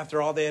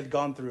after all they had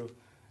gone through,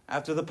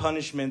 after the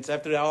punishments,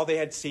 after all they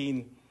had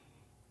seen,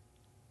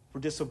 for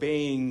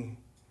disobeying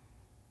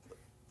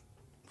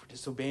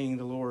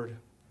the Lord.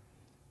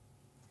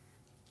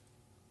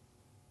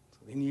 So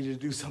they needed to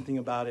do something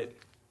about it.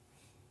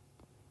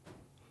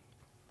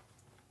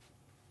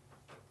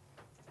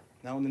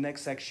 Now in the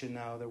next section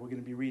now that we're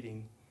going to be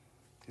reading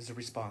is the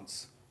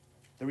response.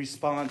 The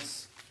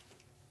response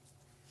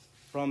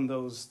from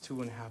those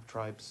 2.5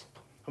 tribes,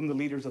 from the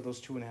leaders of those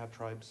 2.5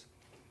 tribes.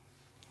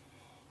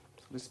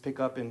 So let's pick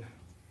up in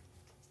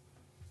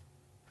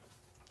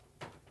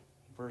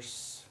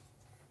verse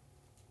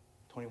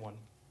 21.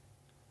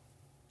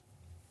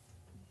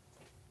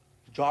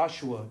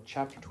 Joshua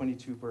chapter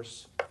 22,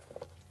 verse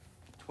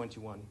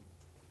 21.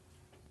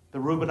 The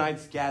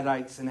Reubenites,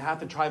 Gadites, and half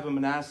the tribe of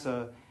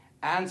Manasseh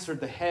answered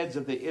the heads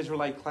of the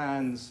Israelite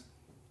clans,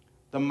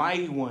 the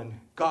mighty one,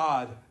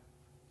 God,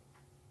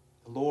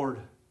 the Lord.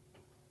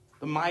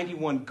 The mighty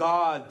one,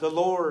 God, the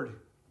Lord,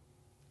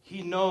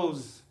 he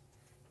knows,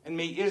 and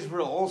may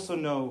Israel also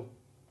know.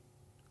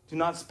 Do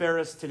not spare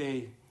us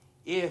today,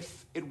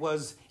 if it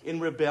was in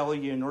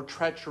rebellion or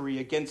treachery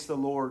against the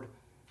Lord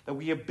that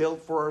we have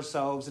built for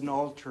ourselves an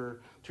altar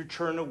to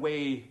turn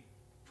away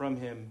from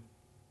him.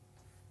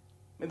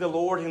 May the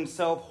Lord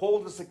himself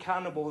hold us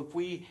accountable if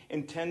we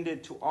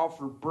intended to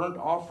offer burnt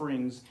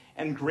offerings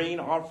and grain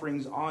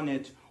offerings on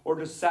it, or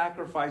to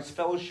sacrifice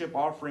fellowship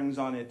offerings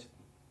on it.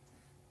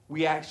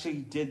 We actually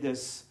did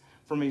this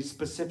from a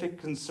specific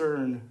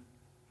concern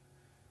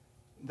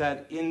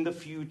that in the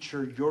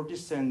future, your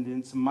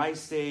descendants might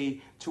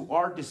say to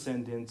our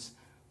descendants,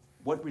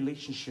 what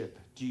relationship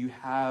do you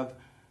have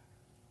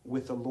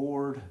with the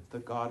Lord, the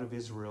God of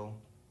Israel?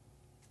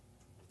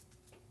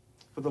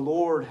 For the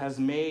Lord has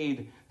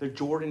made the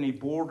Jordan a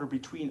border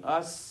between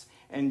us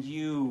and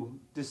you,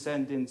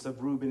 descendants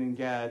of Reuben and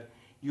Gad.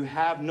 You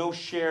have no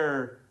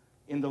share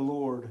in the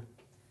Lord,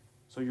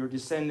 so your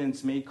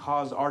descendants may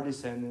cause our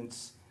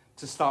descendants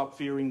to stop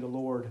fearing the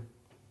Lord.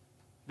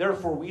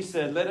 Therefore we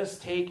said, let us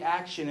take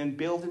action and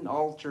build an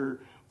altar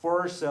for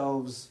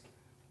ourselves,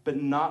 but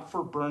not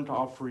for burnt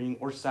offering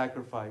or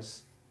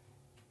sacrifice.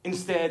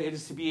 Instead, it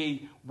is to be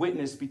a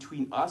witness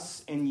between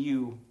us and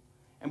you,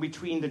 and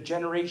between the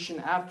generation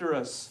after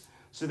us,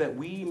 so that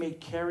we may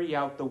carry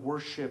out the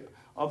worship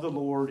of the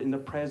Lord in the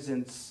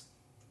presence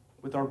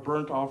with our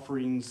burnt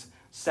offerings,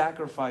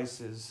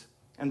 sacrifices,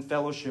 and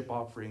fellowship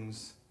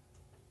offerings.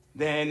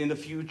 Then in the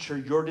future,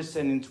 your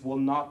descendants will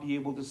not be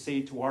able to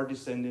say to our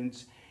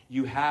descendants,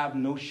 you have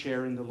no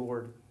share in the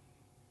Lord.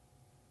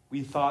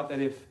 We thought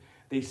that if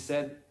they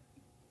said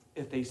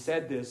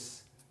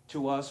this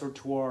to us or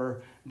to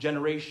our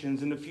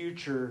generations in the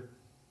future,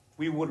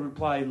 we would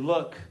reply,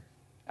 look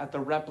at the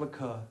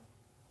replica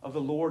of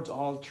the Lord's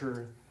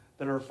altar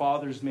that our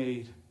fathers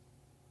made,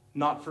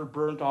 not for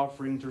burnt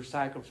offerings or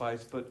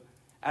sacrifice, but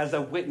as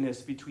a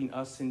witness between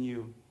us and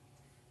you.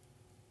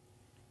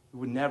 We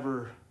would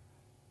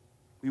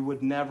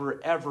never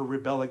ever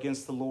rebel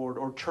against the Lord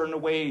or turn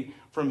away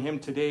from him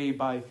today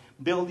by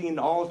building an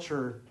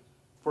altar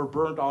for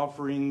burnt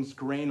offerings,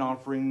 grain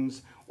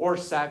offerings, or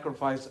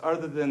sacrifice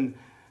other than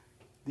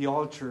the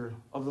altar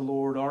of the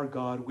Lord our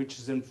God, which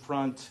is in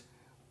front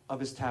of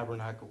his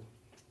tabernacle.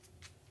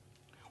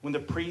 When the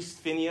priest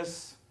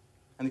Phinehas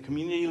and the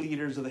community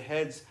leaders of the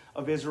heads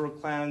of Israel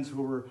clans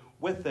who were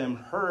with them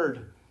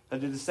heard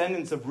that the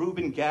descendants of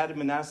Reuben, Gad, and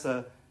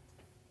Manasseh,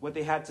 what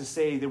they had to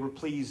say, they were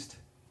pleased.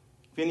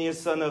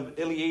 Phinehas, son of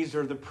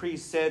Eleazar, the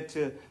priest, said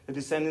to the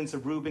descendants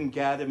of Reuben,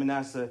 Gad, and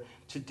Manasseh,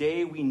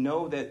 today we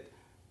know that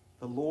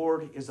the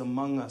Lord is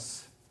among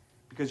us,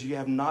 because you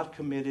have not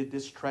committed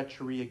this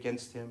treachery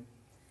against him.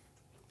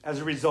 As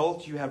a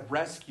result, you have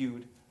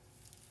rescued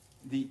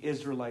the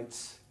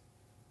Israelites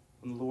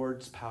from the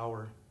Lord's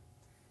power.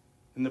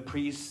 And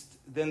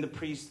then the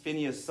priest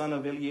Phinehas, son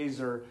of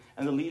Eleazar,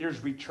 and the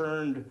leaders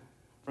returned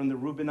from the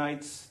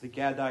Reubenites, the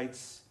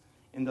Gadites,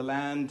 in the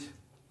land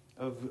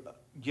of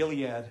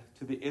Gilead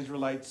to the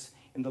Israelites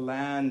in the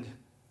land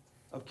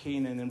of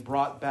Canaan, and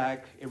brought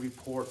back a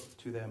report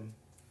to them.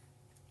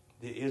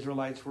 The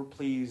Israelites were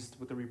pleased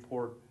with the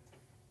report,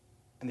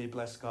 and they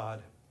blessed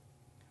God.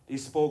 They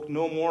spoke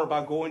no more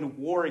about going to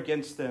war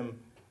against them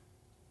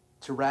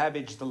to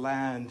ravage the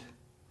land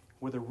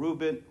where the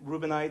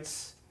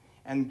Reubenites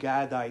and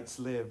Gadites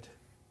lived.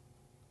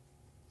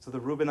 So the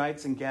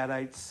Reubenites and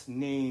Gadites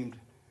named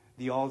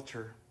the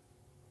altar.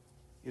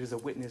 It is a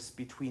witness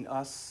between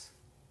us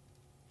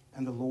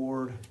and the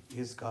Lord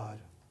is God.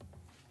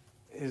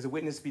 It is a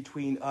witness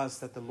between us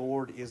that the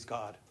Lord is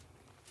God.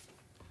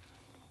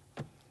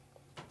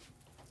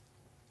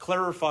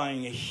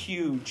 Clarifying a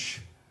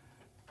huge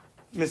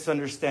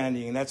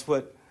misunderstanding, and that's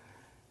what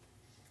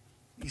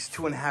these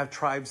 2.5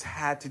 tribes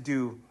had to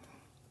do.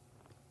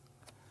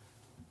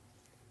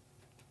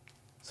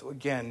 So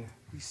again,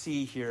 we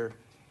see here,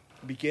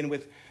 begin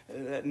with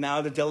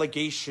now the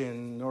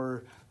delegation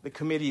or the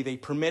committee, they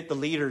permit the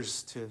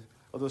leaders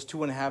of those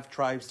 2.5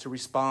 tribes to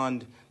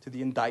respond to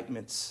the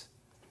indictments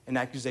and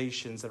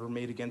accusations that were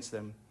made against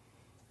them.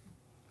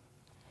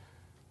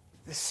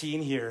 The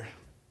scene here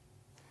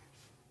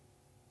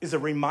is a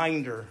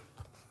reminder.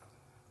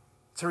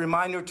 It's a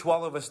reminder to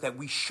all of us that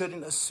we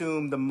shouldn't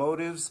assume the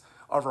motives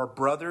of our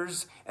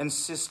brothers and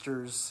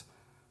sisters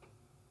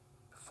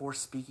before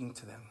speaking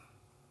to them.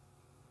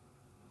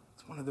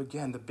 It's one of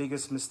the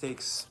biggest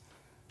mistakes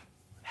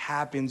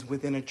happens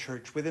within a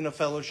church, within a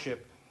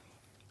fellowship,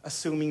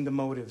 assuming the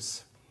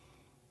motives.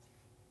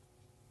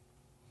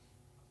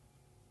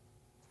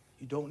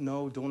 You don't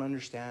know, don't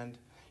understand.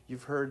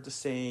 You've heard the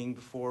saying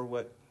before,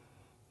 what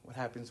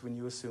happens when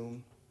you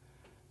assume.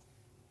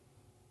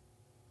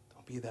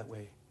 Don't be that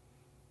way.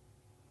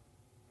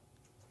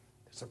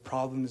 There's a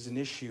problem, there's an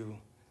issue.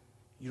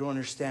 You don't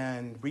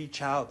understand.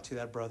 Reach out to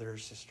that brother or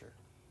sister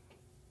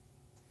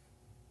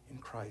in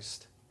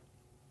Christ.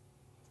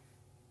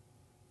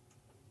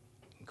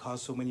 It can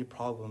cause so many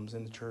problems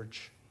in the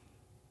church.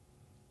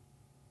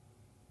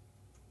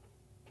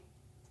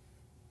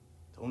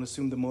 Don't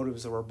assume the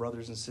motives of our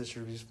brothers and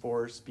sisters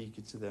before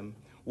speaking to them.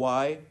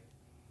 Why?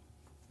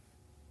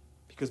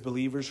 Because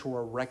believers who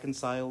are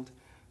reconciled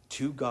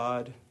to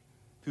God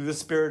through the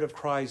Spirit of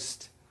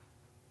Christ,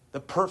 the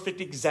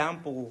perfect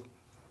example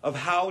of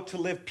how to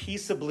live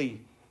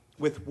peaceably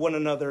with one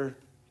another,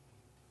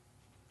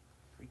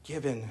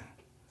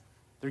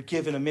 they're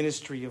given a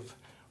ministry of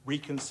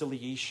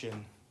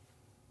reconciliation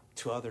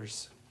to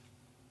others.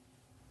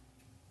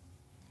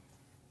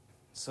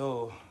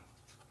 So,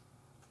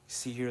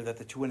 See here that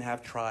the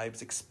 2.5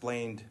 tribes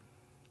explained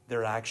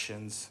their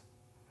actions.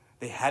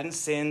 They hadn't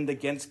sinned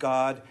against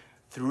God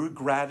through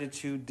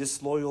gratitude,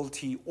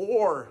 disloyalty,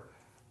 or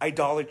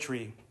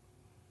idolatry.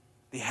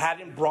 They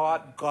hadn't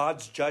brought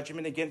God's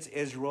judgment against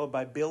Israel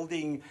by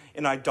building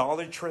an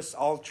idolatrous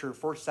altar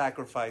for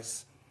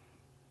sacrifice.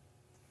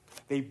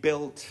 They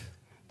built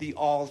the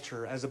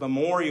altar as a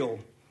memorial,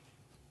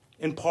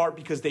 in part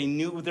because they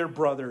knew their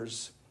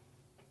brothers.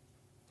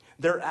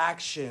 Their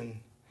action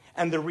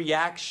and the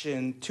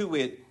reaction to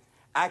it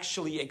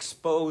actually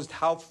exposed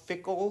how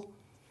fickle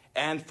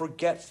and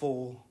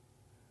forgetful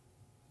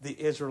the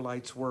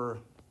Israelites were.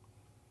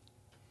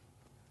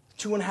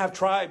 2.5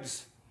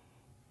 tribes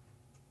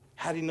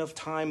had enough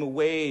time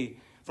away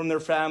from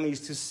their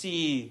families to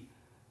see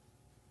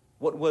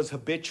what was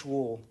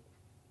habitual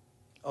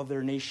of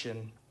their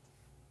nation.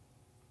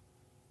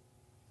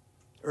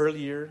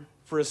 Earlier,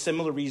 for a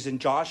similar reason,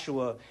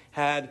 Joshua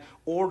had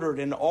ordered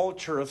an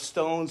altar of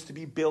stones to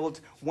be built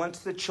once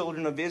the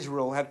children of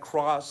Israel had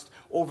crossed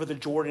over the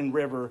Jordan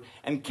River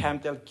and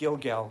camped at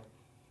Gilgal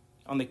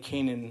on the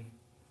Canaan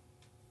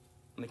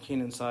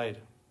side.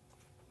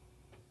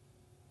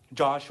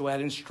 Joshua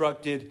had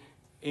instructed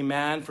a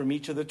man from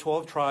each of the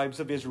 12 tribes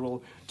of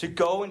Israel to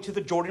go into the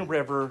Jordan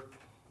River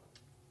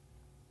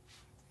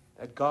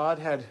that God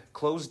had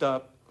closed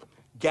up,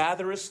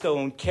 gather a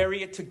stone,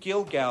 carry it to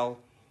Gilgal,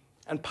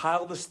 and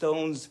pile the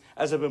stones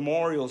as a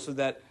memorial so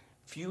that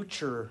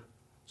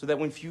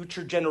when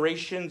future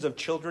generations of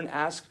children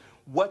ask,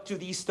 what do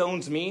these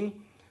stones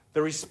mean?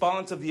 The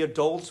response of the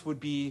adults would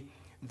be,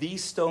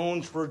 these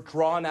stones were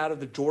drawn out of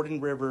the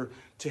Jordan River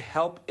to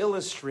help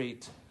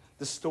illustrate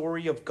the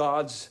story of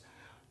God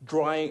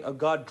drying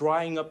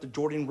up the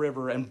Jordan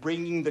River and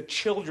bringing the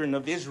children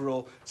of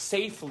Israel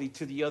safely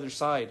to the other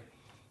side.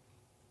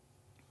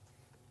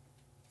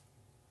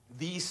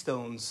 These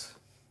stones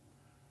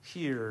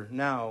here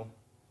now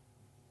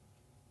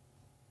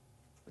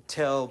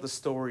tell the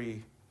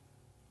story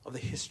of the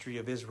history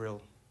of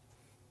Israel.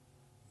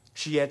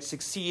 She had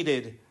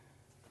succeeded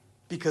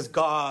because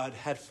God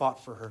had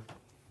fought for her.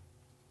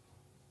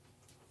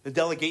 The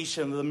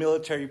delegation of the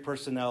military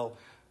personnel,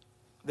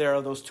 there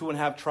are those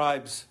 2.5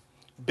 tribes,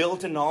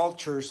 built an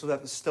altar so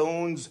that the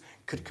stones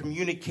could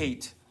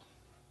communicate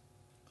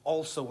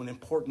also an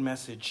important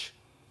message.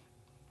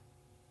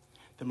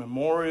 The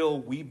memorial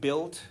we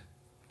built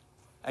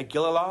at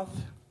Gilgal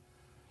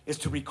is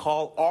to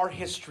recall our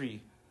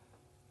history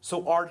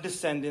so our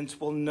descendants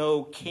will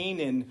know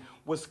Canaan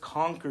was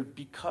conquered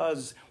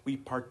because we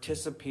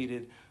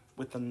participated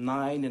with the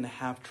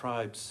 9.5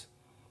 tribes.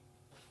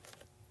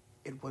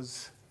 It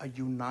was a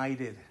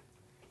united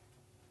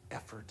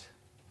effort.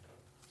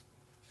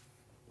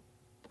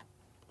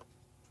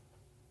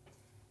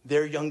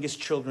 Their youngest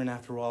children,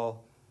 after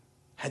all,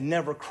 had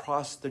never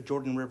crossed the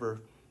Jordan River.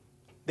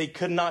 They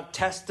could not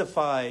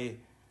testify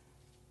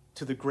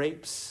to the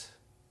grapes,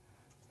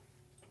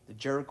 the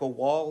Jericho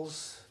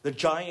walls, the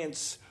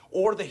giants,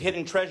 or the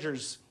hidden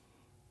treasures.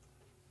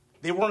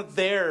 They weren't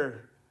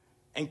there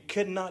and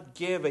could not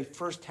give a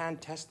first-hand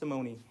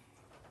testimony.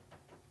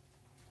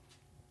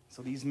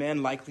 So these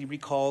men likely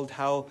recalled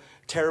how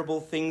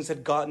terrible things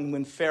had gotten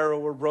when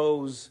Pharaoh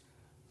arose,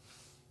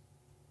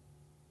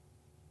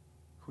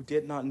 who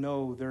did not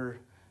know their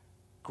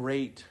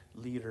great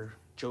leader,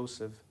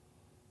 Joseph.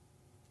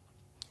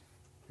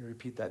 Let me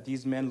repeat that.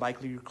 These men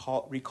likely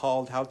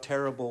recalled how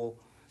terrible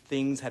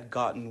things had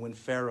gotten when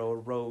Pharaoh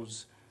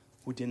arose,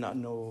 who did not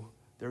know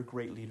their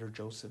great leader,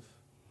 Joseph.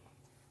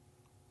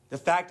 The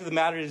fact of the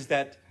matter is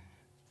that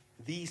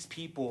these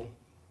people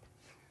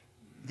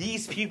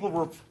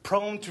were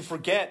prone to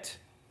forget.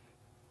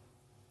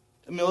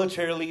 The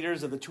military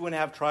leaders of the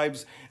 2.5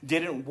 tribes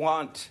didn't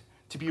want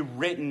to be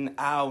written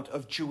out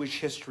of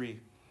Jewish history.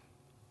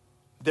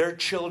 Their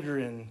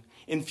children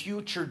in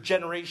future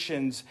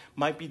generations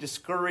might be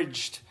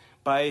discouraged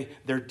by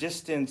their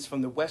distance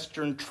from the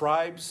Western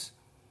tribes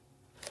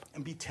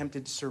and be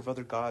tempted to serve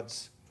other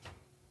gods.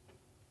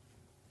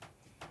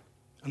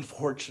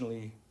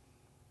 Unfortunately,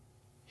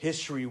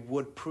 history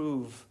would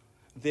prove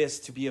this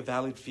to be a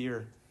valid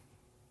fear.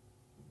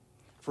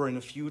 For in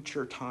a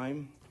future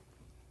time,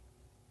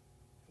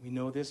 we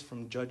know this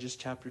from Judges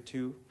chapter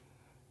 2,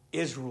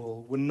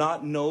 Israel would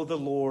not know the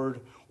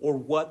Lord or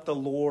what the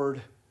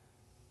Lord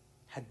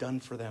had done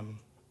for them.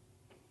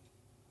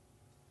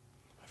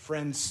 My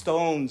friends,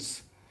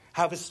 stones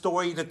have a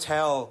story to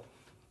tell.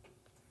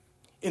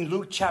 In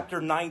Luke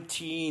chapter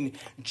 19,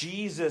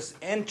 Jesus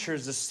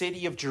enters the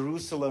city of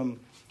Jerusalem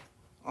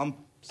on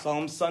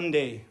Palm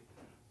Sunday.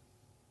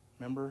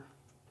 Remember?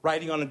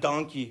 Riding on a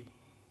donkey.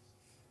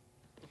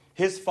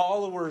 His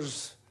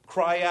followers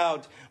cry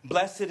out,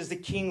 "Blessed is the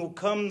King who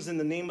comes in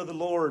the name of the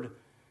Lord.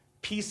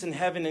 Peace in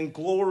heaven and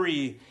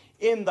glory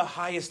in the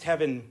highest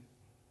heaven."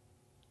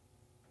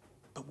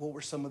 But what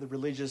were some of the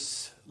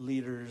religious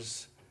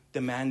leaders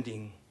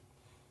demanding?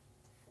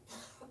 They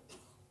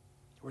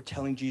were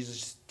telling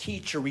Jesus,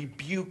 "Teacher,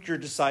 rebuke your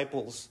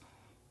disciples."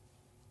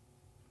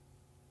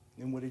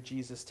 And what did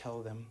Jesus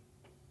tell them?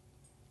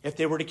 If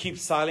they were to keep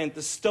silent,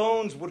 the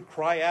stones would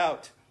cry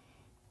out.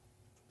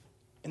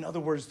 In other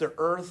words, the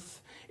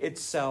earth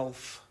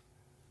itself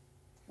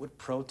would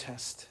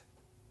protest.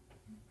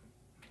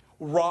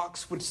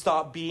 Rocks would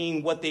stop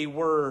being what they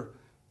were,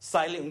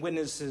 silent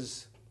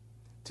witnesses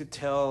to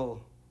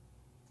tell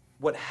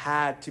what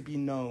had to be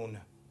known.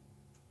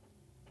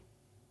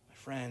 My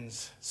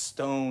friends,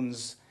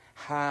 stones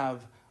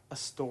have a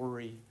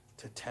story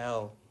to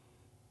tell.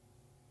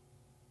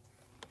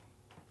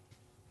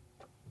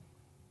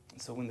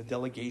 And so when the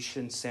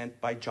delegation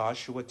sent by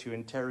Joshua to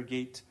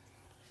interrogate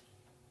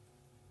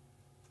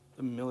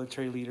the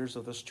military leaders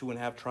of those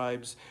 2.5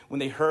 tribes, when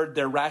they heard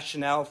their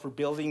rationale for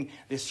building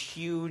this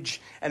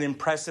huge and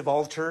impressive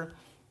altar,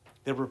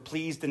 they were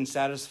pleased and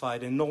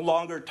satisfied and no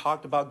longer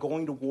talked about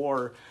going to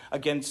war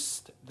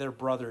against their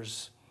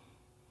brothers.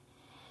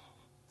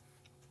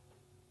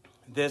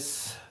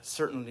 These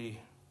certainly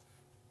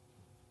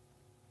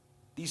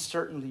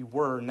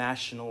were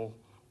national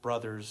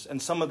brothers,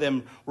 and some of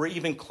them were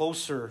even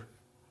closer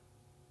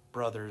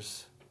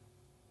brothers.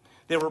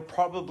 They were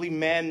probably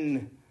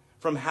men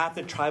from half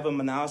the tribe of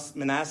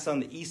Manasseh on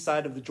the east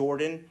side of the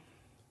Jordan,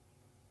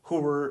 who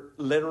were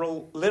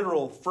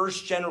literal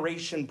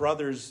first-generation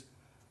brothers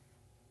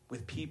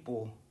with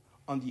people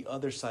on the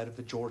other side of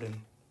the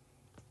Jordan,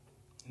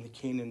 in the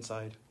Canaan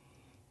side.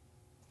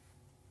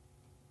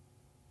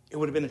 It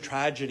would have been a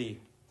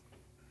tragedy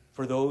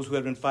for those who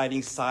had been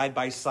fighting side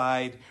by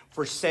side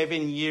for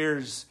 7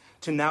 years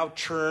to now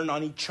turn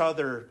on each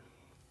other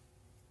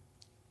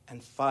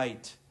and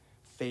fight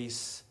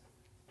face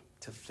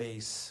to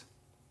face.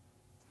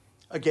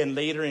 Again,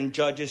 later in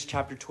Judges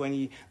chapter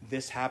 20,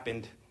 this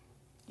happened.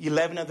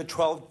 11 of the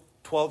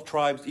 12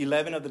 tribes,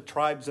 11 of the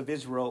tribes of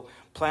Israel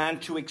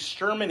planned to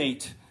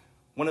exterminate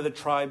one of the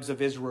tribes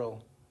of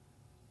Israel,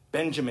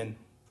 Benjamin,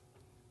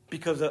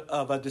 because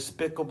of a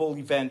despicable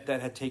event that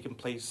had taken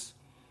place.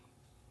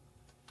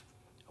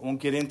 I won't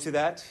get into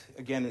that.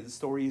 Again, the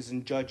story is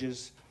in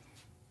Judges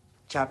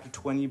chapter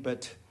 20,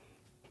 but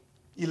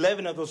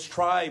 11 of those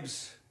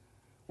tribes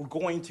were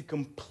going to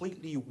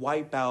completely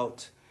wipe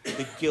out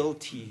the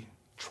guilty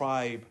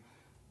tribe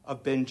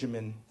of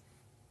Benjamin.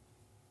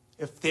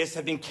 If this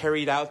had been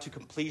carried out to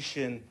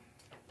completion,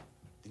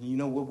 then you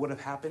know what would have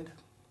happened?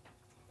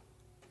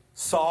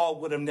 Saul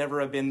would have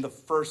never have been the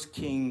first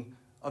king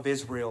of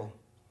Israel.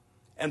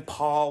 And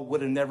Paul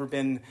would have never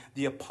been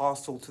the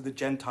apostle to the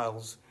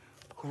Gentiles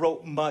who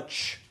wrote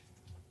much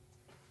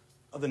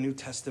of the New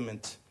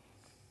Testament.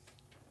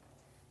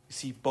 You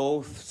see,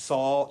 both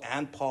Saul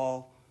and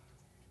Paul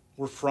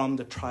were from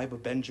the tribe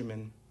of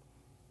Benjamin.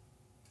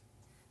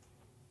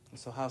 And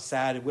so how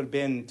sad it would have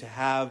been to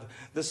have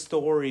the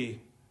story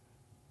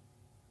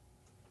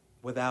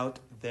without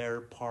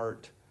their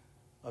part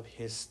of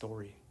his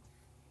story.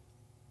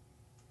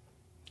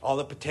 All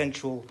the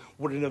potential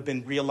wouldn't have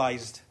been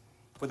realized,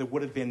 for there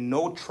would have been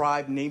no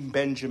tribe named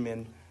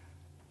Benjamin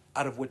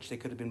out of which they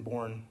could have been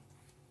born.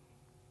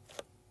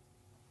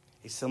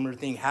 A similar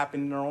thing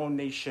happened in our own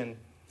nation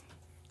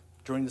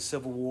during the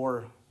Civil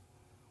War,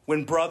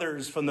 when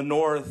brothers from the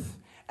north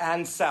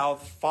and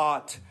south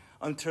fought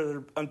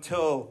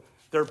until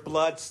their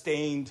blood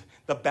stained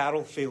the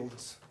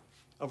battlefields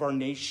of our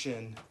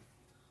nation,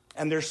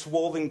 and their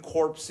swollen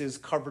corpses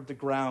covered the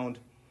ground.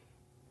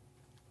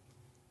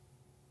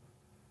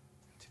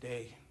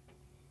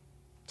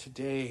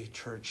 Today,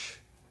 church,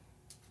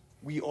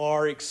 we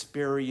are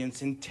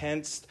experiencing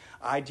intense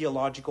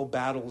ideological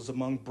battles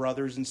among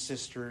brothers and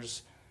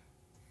sisters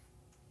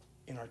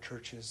in our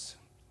churches,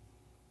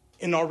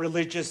 in our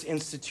religious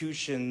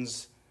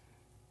institutions,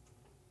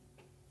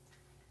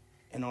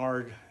 in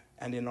our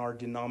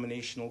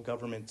denominational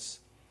governments.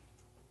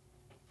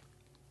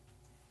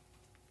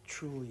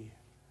 Truly,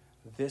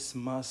 this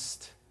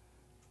must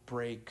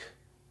break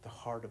the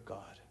heart of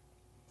God.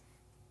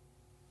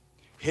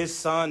 His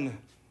Son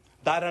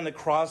died on the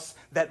cross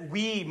that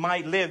we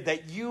might live,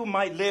 that you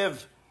might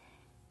live.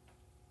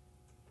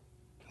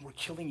 And we're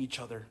killing each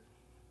other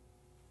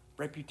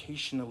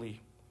reputationally,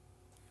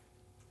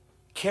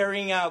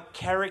 carrying out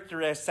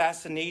character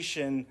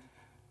assassination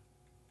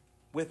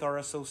with our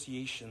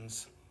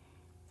associations.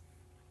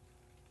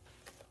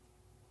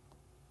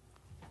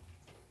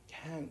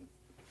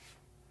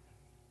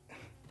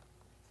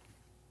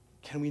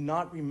 Can we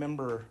not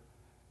remember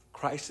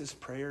Christ's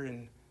prayer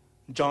in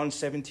John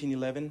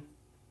 17:11?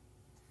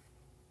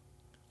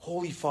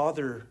 Holy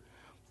Father,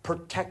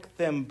 protect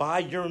them by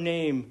your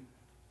name,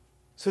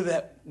 so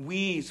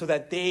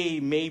that they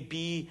may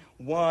be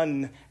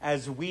one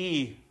as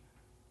we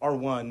are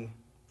one.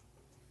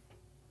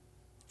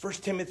 1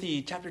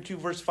 Timothy chapter 2,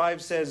 verse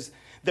 5 says,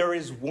 there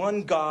is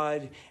one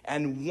God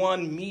and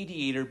one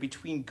mediator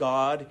between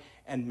God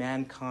and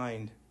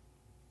mankind,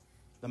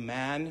 the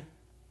man,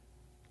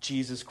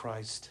 Jesus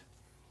Christ.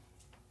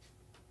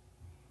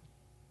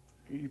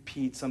 I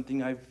repeat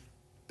something I've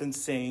been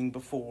saying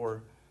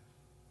before.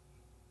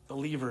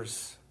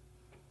 Believers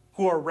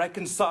who are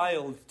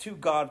reconciled to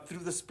God through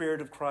the Spirit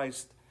of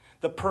Christ,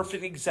 the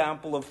perfect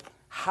example of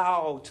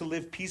how to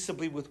live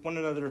peaceably with one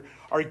another,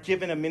 are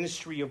given a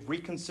ministry of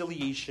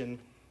reconciliation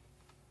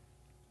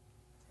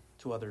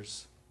to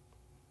others.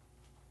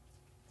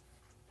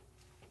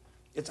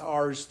 It's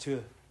ours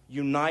to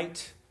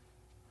unite.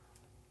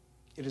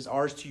 It is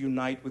ours to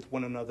unite with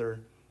one another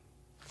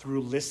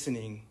through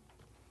listening.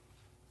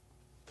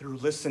 Through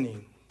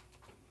listening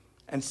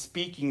and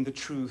speaking the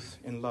truth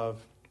in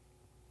love.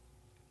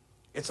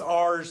 It's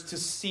ours to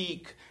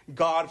seek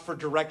God for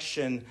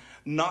direction,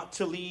 not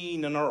to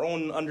lean on our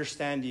own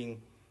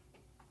understanding.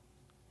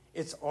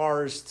 It's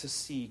ours to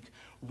seek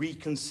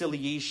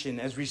reconciliation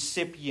as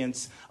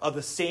recipients of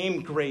the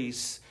same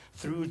grace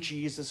through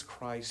Jesus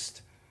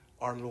Christ,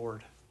 our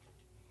Lord.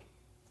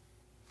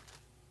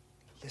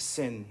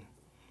 Listen.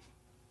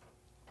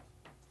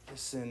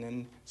 Listen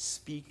and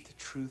speak the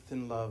truth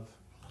in love.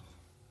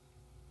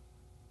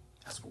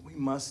 That's what we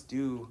must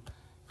do.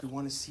 We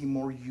want to see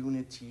more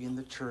unity in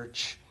the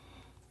church.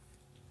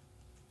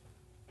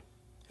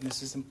 And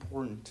this is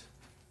important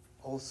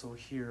also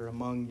here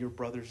among your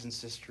brothers and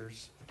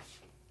sisters.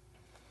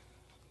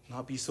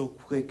 Not be so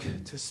quick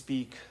to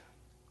speak.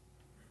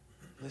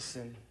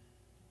 Listen.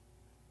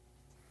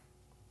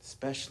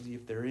 Especially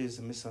if there is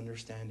a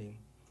misunderstanding.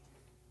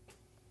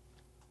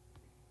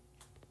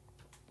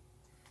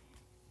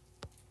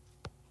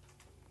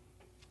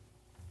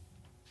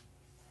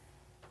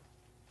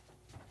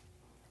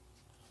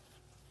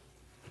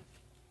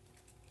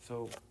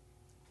 So,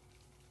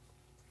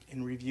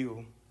 in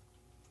review,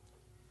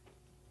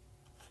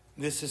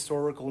 this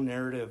historical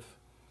narrative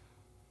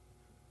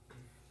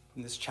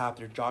in this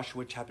chapter,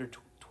 Joshua chapter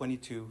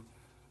 22,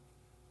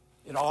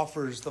 it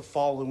offers the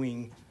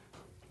following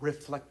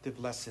reflective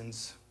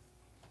lessons.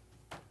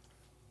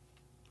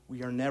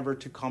 We are never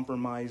to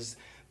compromise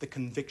the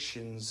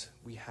convictions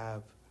we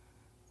have,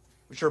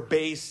 which are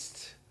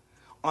based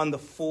on the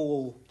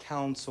full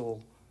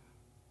counsel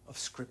of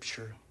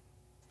Scripture.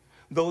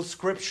 Those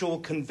scriptural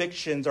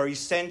convictions are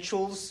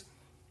essentials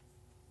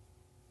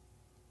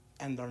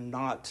and are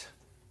not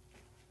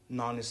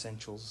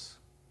non-essentials.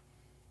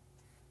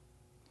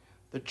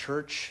 The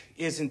church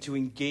isn't to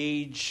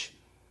engage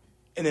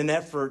in an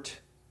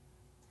effort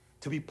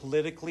to be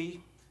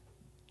politically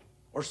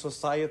or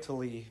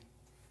societally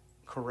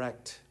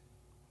correct.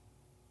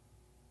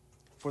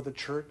 For the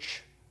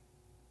church,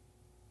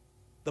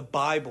 the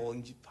Bible,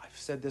 and I've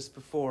said this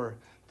before,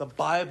 the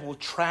Bible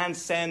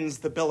transcends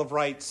the Bill of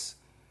Rights.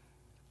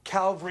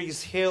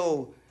 Calvary's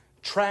Hill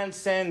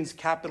transcends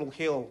Capitol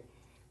Hill.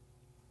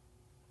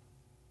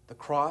 The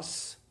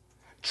cross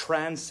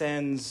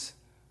transcends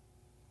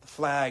the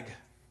flag.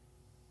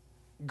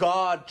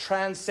 God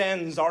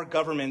transcends our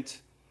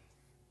government.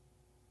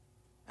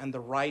 And the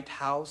right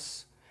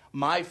house,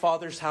 my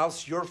Father's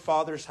house, your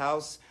Father's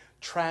house,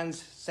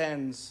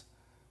 transcends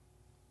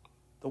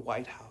the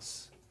White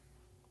House.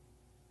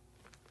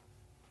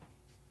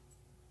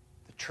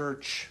 The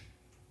church,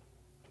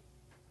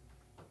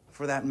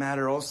 for that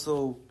matter,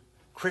 also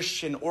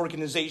Christian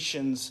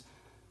organizations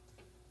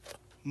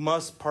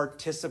must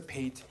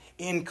participate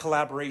in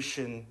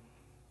collaboration.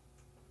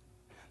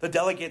 The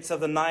delegates of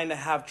the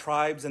 9.5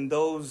 tribes and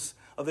those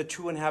of the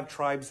 2.5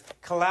 tribes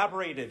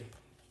collaborated.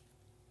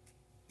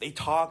 They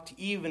talked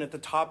even if the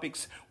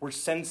topics were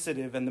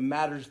sensitive and the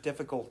matters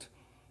difficult.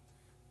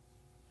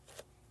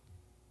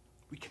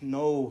 We can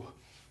no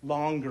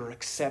longer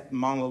accept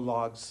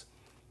monologues.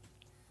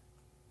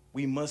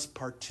 We must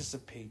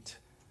participate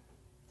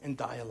in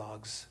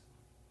dialogues.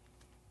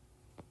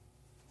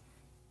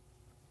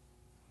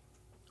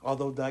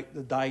 Although the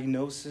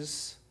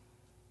diagnoses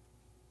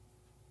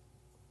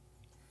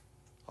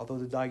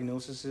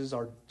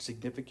are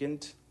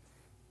significant,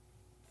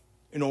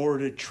 in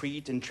order to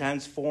treat and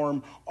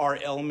transform our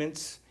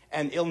ailments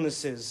and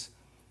illnesses,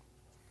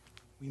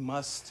 we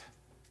must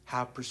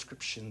have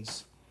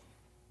prescriptions.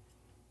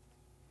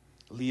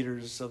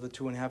 Leaders of the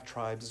 2.5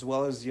 tribes, as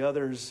well as the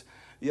other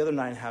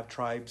 9.5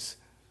 tribes,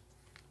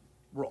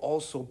 were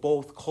also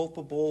both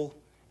culpable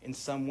in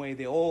some way.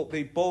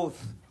 They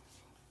both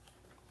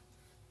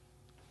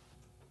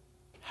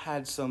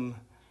had some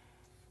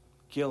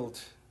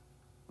guilt,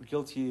 were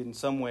guilty in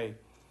some way.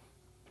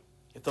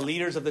 If the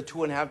leaders of the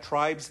 2.5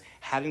 tribes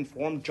had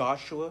informed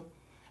Joshua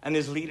and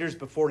his leaders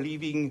before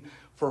leaving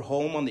for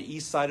home on the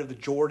east side of the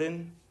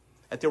Jordan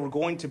that they were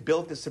going to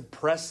build this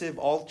impressive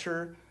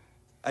altar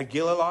at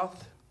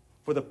Gilaloth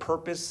for the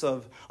purpose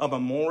of a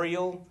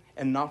memorial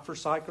and not for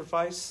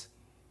sacrifice,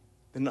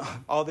 then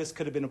all this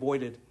could have been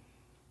avoided.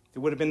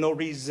 There would have been no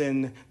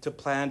reason to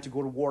plan to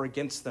go to war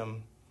against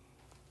them.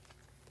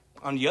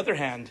 On the other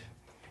hand,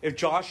 if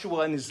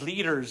Joshua and his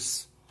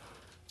leaders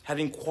had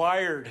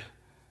inquired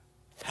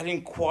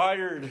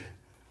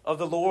of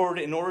the Lord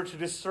in order to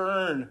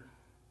discern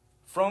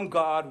from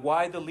God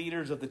why the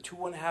leaders of the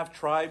 2.5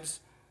 tribes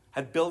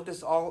had built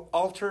this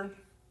altar,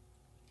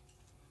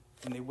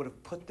 then they would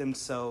have put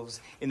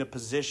themselves in a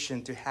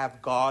position to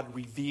have God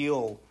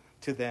reveal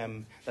to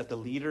them that the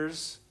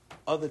leaders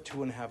of the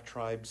 2.5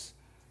 tribes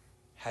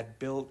had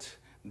built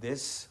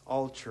this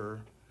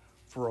altar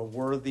for a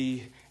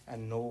worthy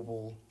and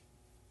noble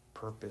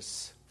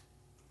purpose,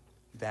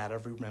 that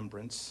of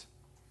remembrance.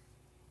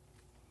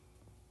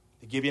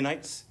 The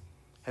Gibeonites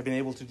had been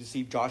able to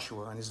deceive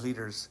Joshua and his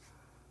leaders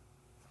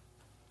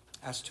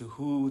as to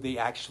who they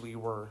actually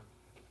were.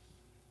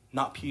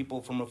 not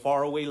people from a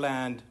faraway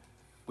land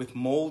with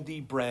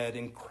moldy bread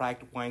and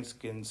cracked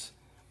wineskins,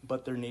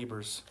 but their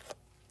neighbors.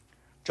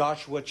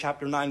 Joshua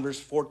chapter 9, verse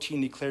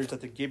 14 declares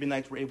that the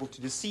Gibeonites were able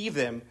to deceive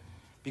them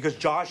because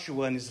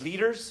Joshua and his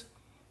leaders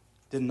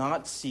did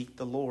not seek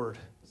the Lord's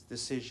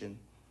decision.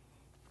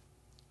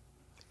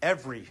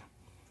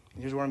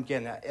 Here's where I'm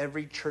getting at,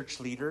 every church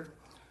leader,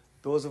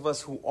 those of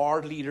us who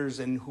are leaders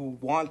and who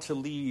want to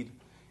lead,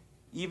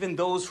 even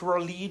those who are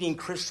leading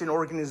Christian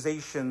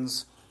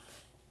organizations,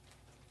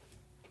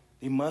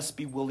 they must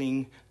be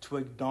willing to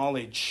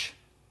acknowledge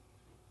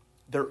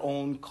their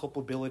own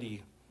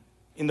culpability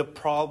in the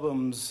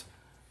problems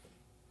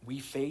we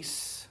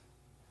face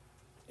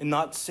and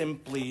not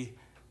simply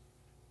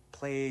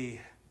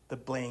play the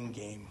blame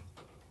game.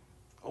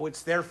 Oh,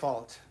 it's their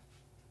fault.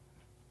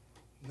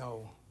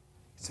 No,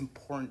 it's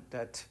important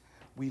that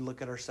we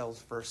look at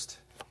ourselves first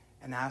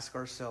and ask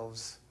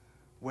ourselves,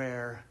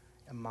 where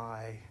am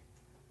I?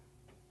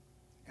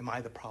 Am I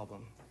the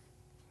problem?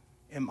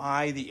 Am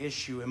I the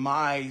issue? Am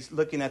I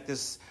looking at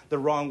this the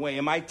wrong way?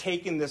 Am I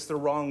taking this the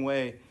wrong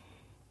way?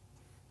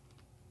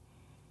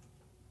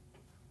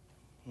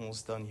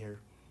 Almost done here.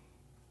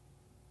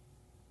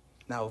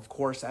 Now, of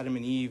course, Adam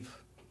and Eve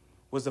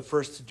was the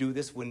first to do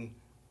this when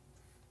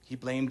he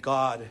blamed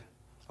God.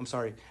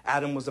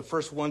 Adam was the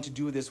first one to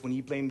do this when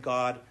he blamed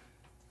God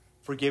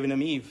for giving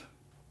him Eve.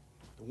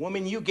 The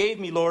woman you gave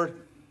me, Lord.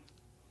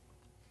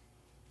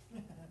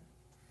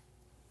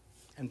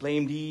 And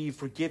blamed Eve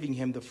for giving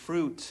him the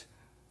fruit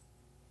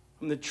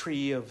from the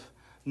tree of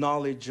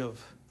knowledge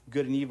of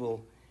good and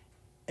evil,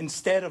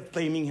 instead of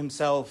blaming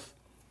himself.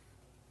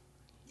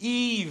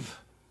 Eve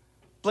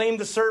blamed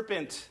the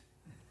serpent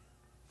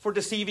for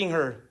deceiving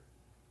her.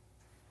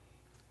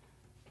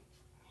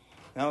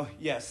 Now,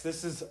 yes,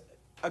 this is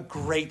a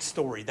great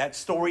story. That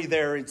story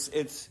there,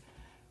 it's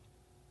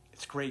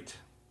great.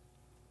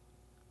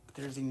 But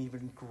there's an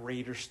even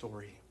greater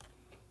story.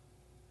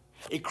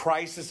 A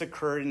crisis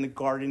occurred in the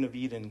Garden of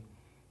Eden.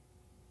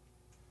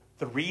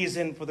 The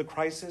reason for the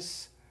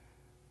crisis?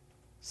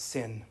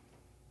 Sin.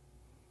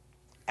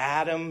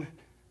 Adam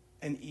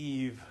and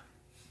Eve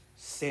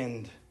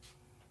sinned.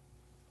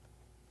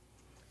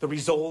 The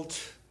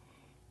result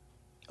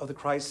of the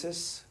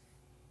crisis?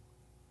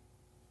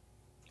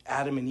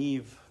 Adam and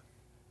Eve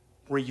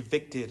were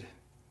evicted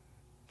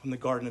from the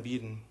Garden of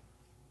Eden.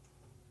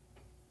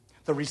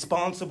 The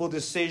responsible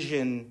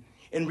decision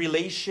in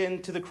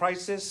relation to the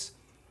crisis?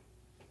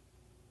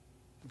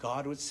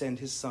 God would send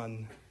his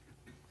son,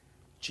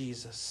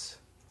 Jesus,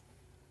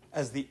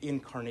 as the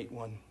incarnate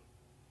one.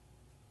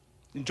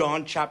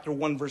 John chapter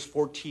 1 verse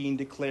 14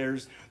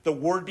 declares, the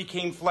Word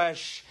became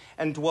flesh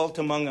and dwelt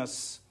among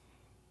us.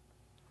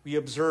 We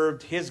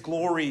observed his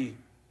glory,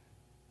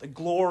 the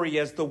glory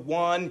as the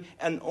one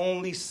and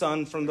only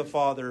Son from the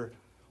Father,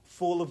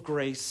 full of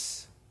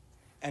grace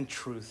and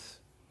truth.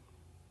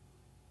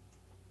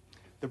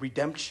 The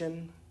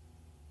redemption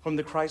from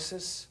the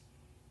crisis,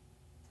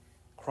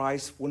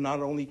 Christ will not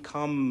only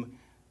come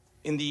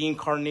in the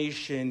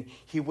incarnation,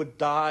 he would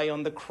die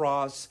on the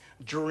cross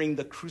during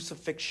the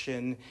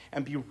crucifixion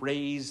and be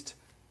raised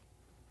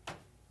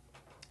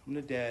from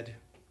the dead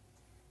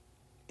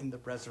in the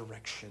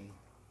resurrection.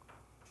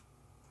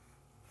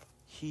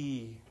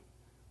 He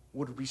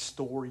would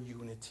restore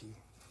unity.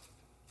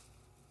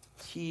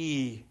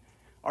 He,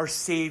 our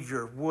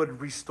Savior,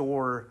 would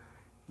restore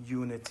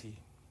unity.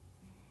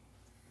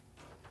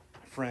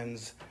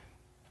 Friends,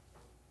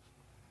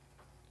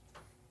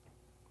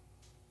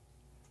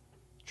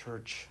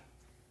 church,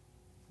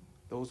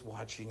 those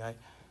watching,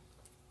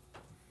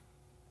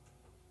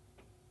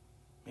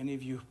 many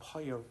of you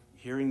probably are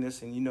hearing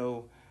this and you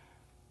know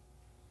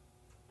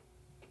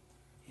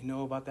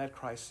about that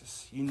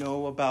crisis. You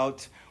know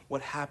about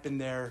what happened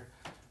there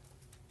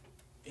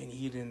in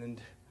Eden,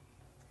 and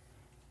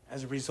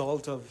as a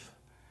result of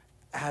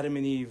Adam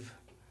and Eve,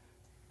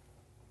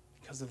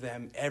 because of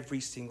them, every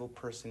single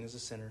person is a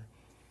sinner.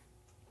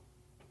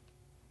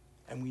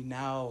 And we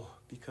now,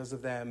 because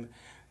of them,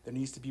 there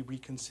needs to be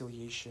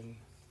reconciliation.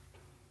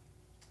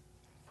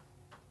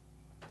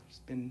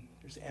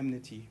 There's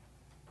enmity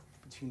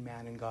between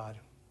man and God.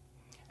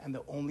 And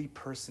the only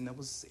person that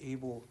was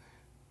able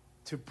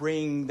to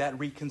bring that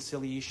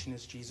reconciliation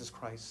is Jesus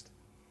Christ.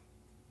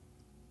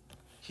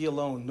 He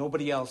alone,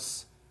 nobody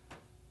else.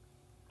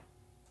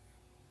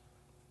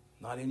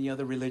 Not any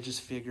other religious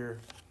figure.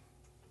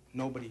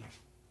 Nobody.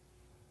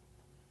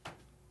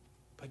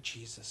 But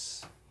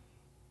Jesus.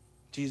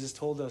 Jesus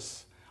told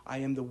us, I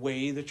am the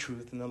way, the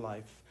truth, and the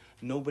life.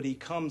 Nobody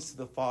comes to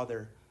the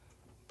Father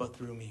but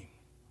through me.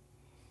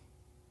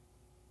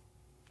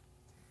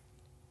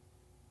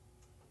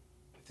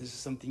 If this is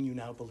something you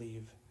now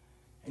believe,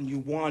 and you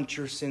want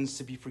your sins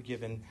to be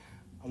forgiven,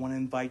 I want to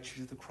invite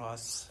you to the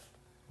cross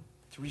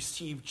to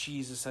receive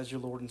Jesus as your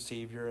Lord and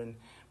Savior and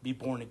be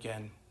born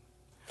again.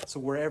 So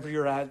wherever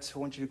you're at, I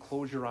want you to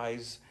close your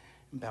eyes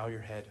and bow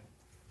your head.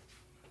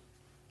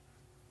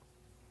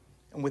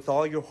 And with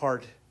all your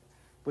heart,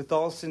 with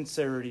all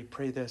sincerity,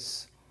 pray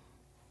this.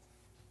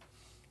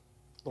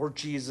 Lord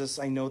Jesus,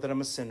 I know that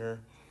I'm a sinner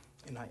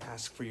and I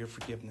ask for your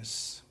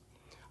forgiveness.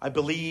 I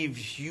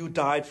believe you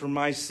died for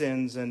my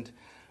sins and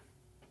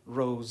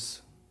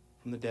rose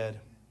from the dead.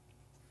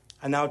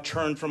 I now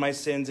turn from my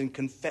sins and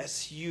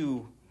confess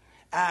you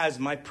as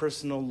my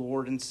personal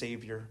Lord and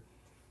Savior.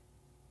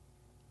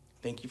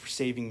 Thank you for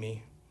saving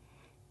me.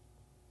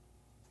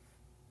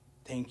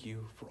 Thank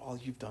you for all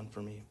you've done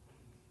for me.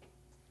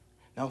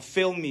 Now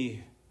fill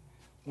me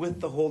with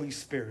the Holy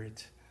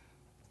Spirit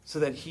so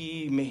that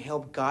he may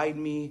help guide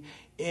me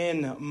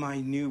in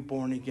my new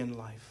born-again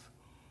life.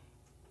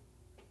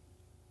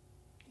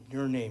 In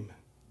your name,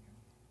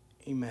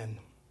 amen.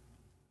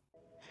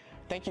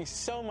 Thank you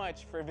so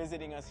much for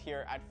visiting us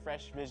here at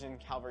Fresh Vision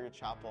Calvary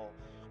Chapel.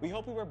 We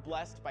hope we were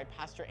blessed by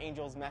Pastor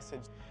Angel's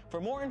message. For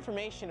more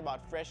information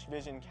about Fresh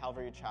Vision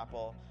Calvary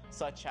Chapel,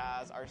 such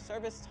as our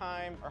service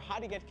time or how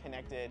to get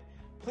connected,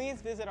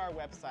 please visit our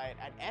website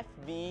at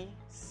fvccelp.com.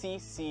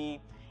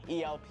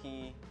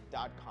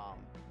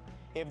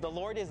 If the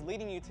Lord is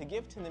leading you to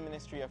give to the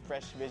ministry of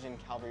Fresh Vision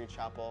Calvary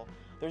Chapel,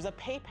 there's a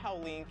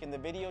PayPal link in the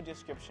video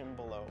description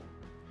below.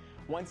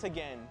 Once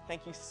again,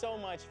 thank you so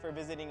much for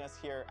visiting us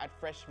here at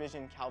Fresh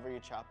Vision Calvary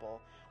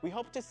Chapel. We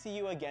hope to see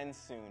you again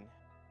soon.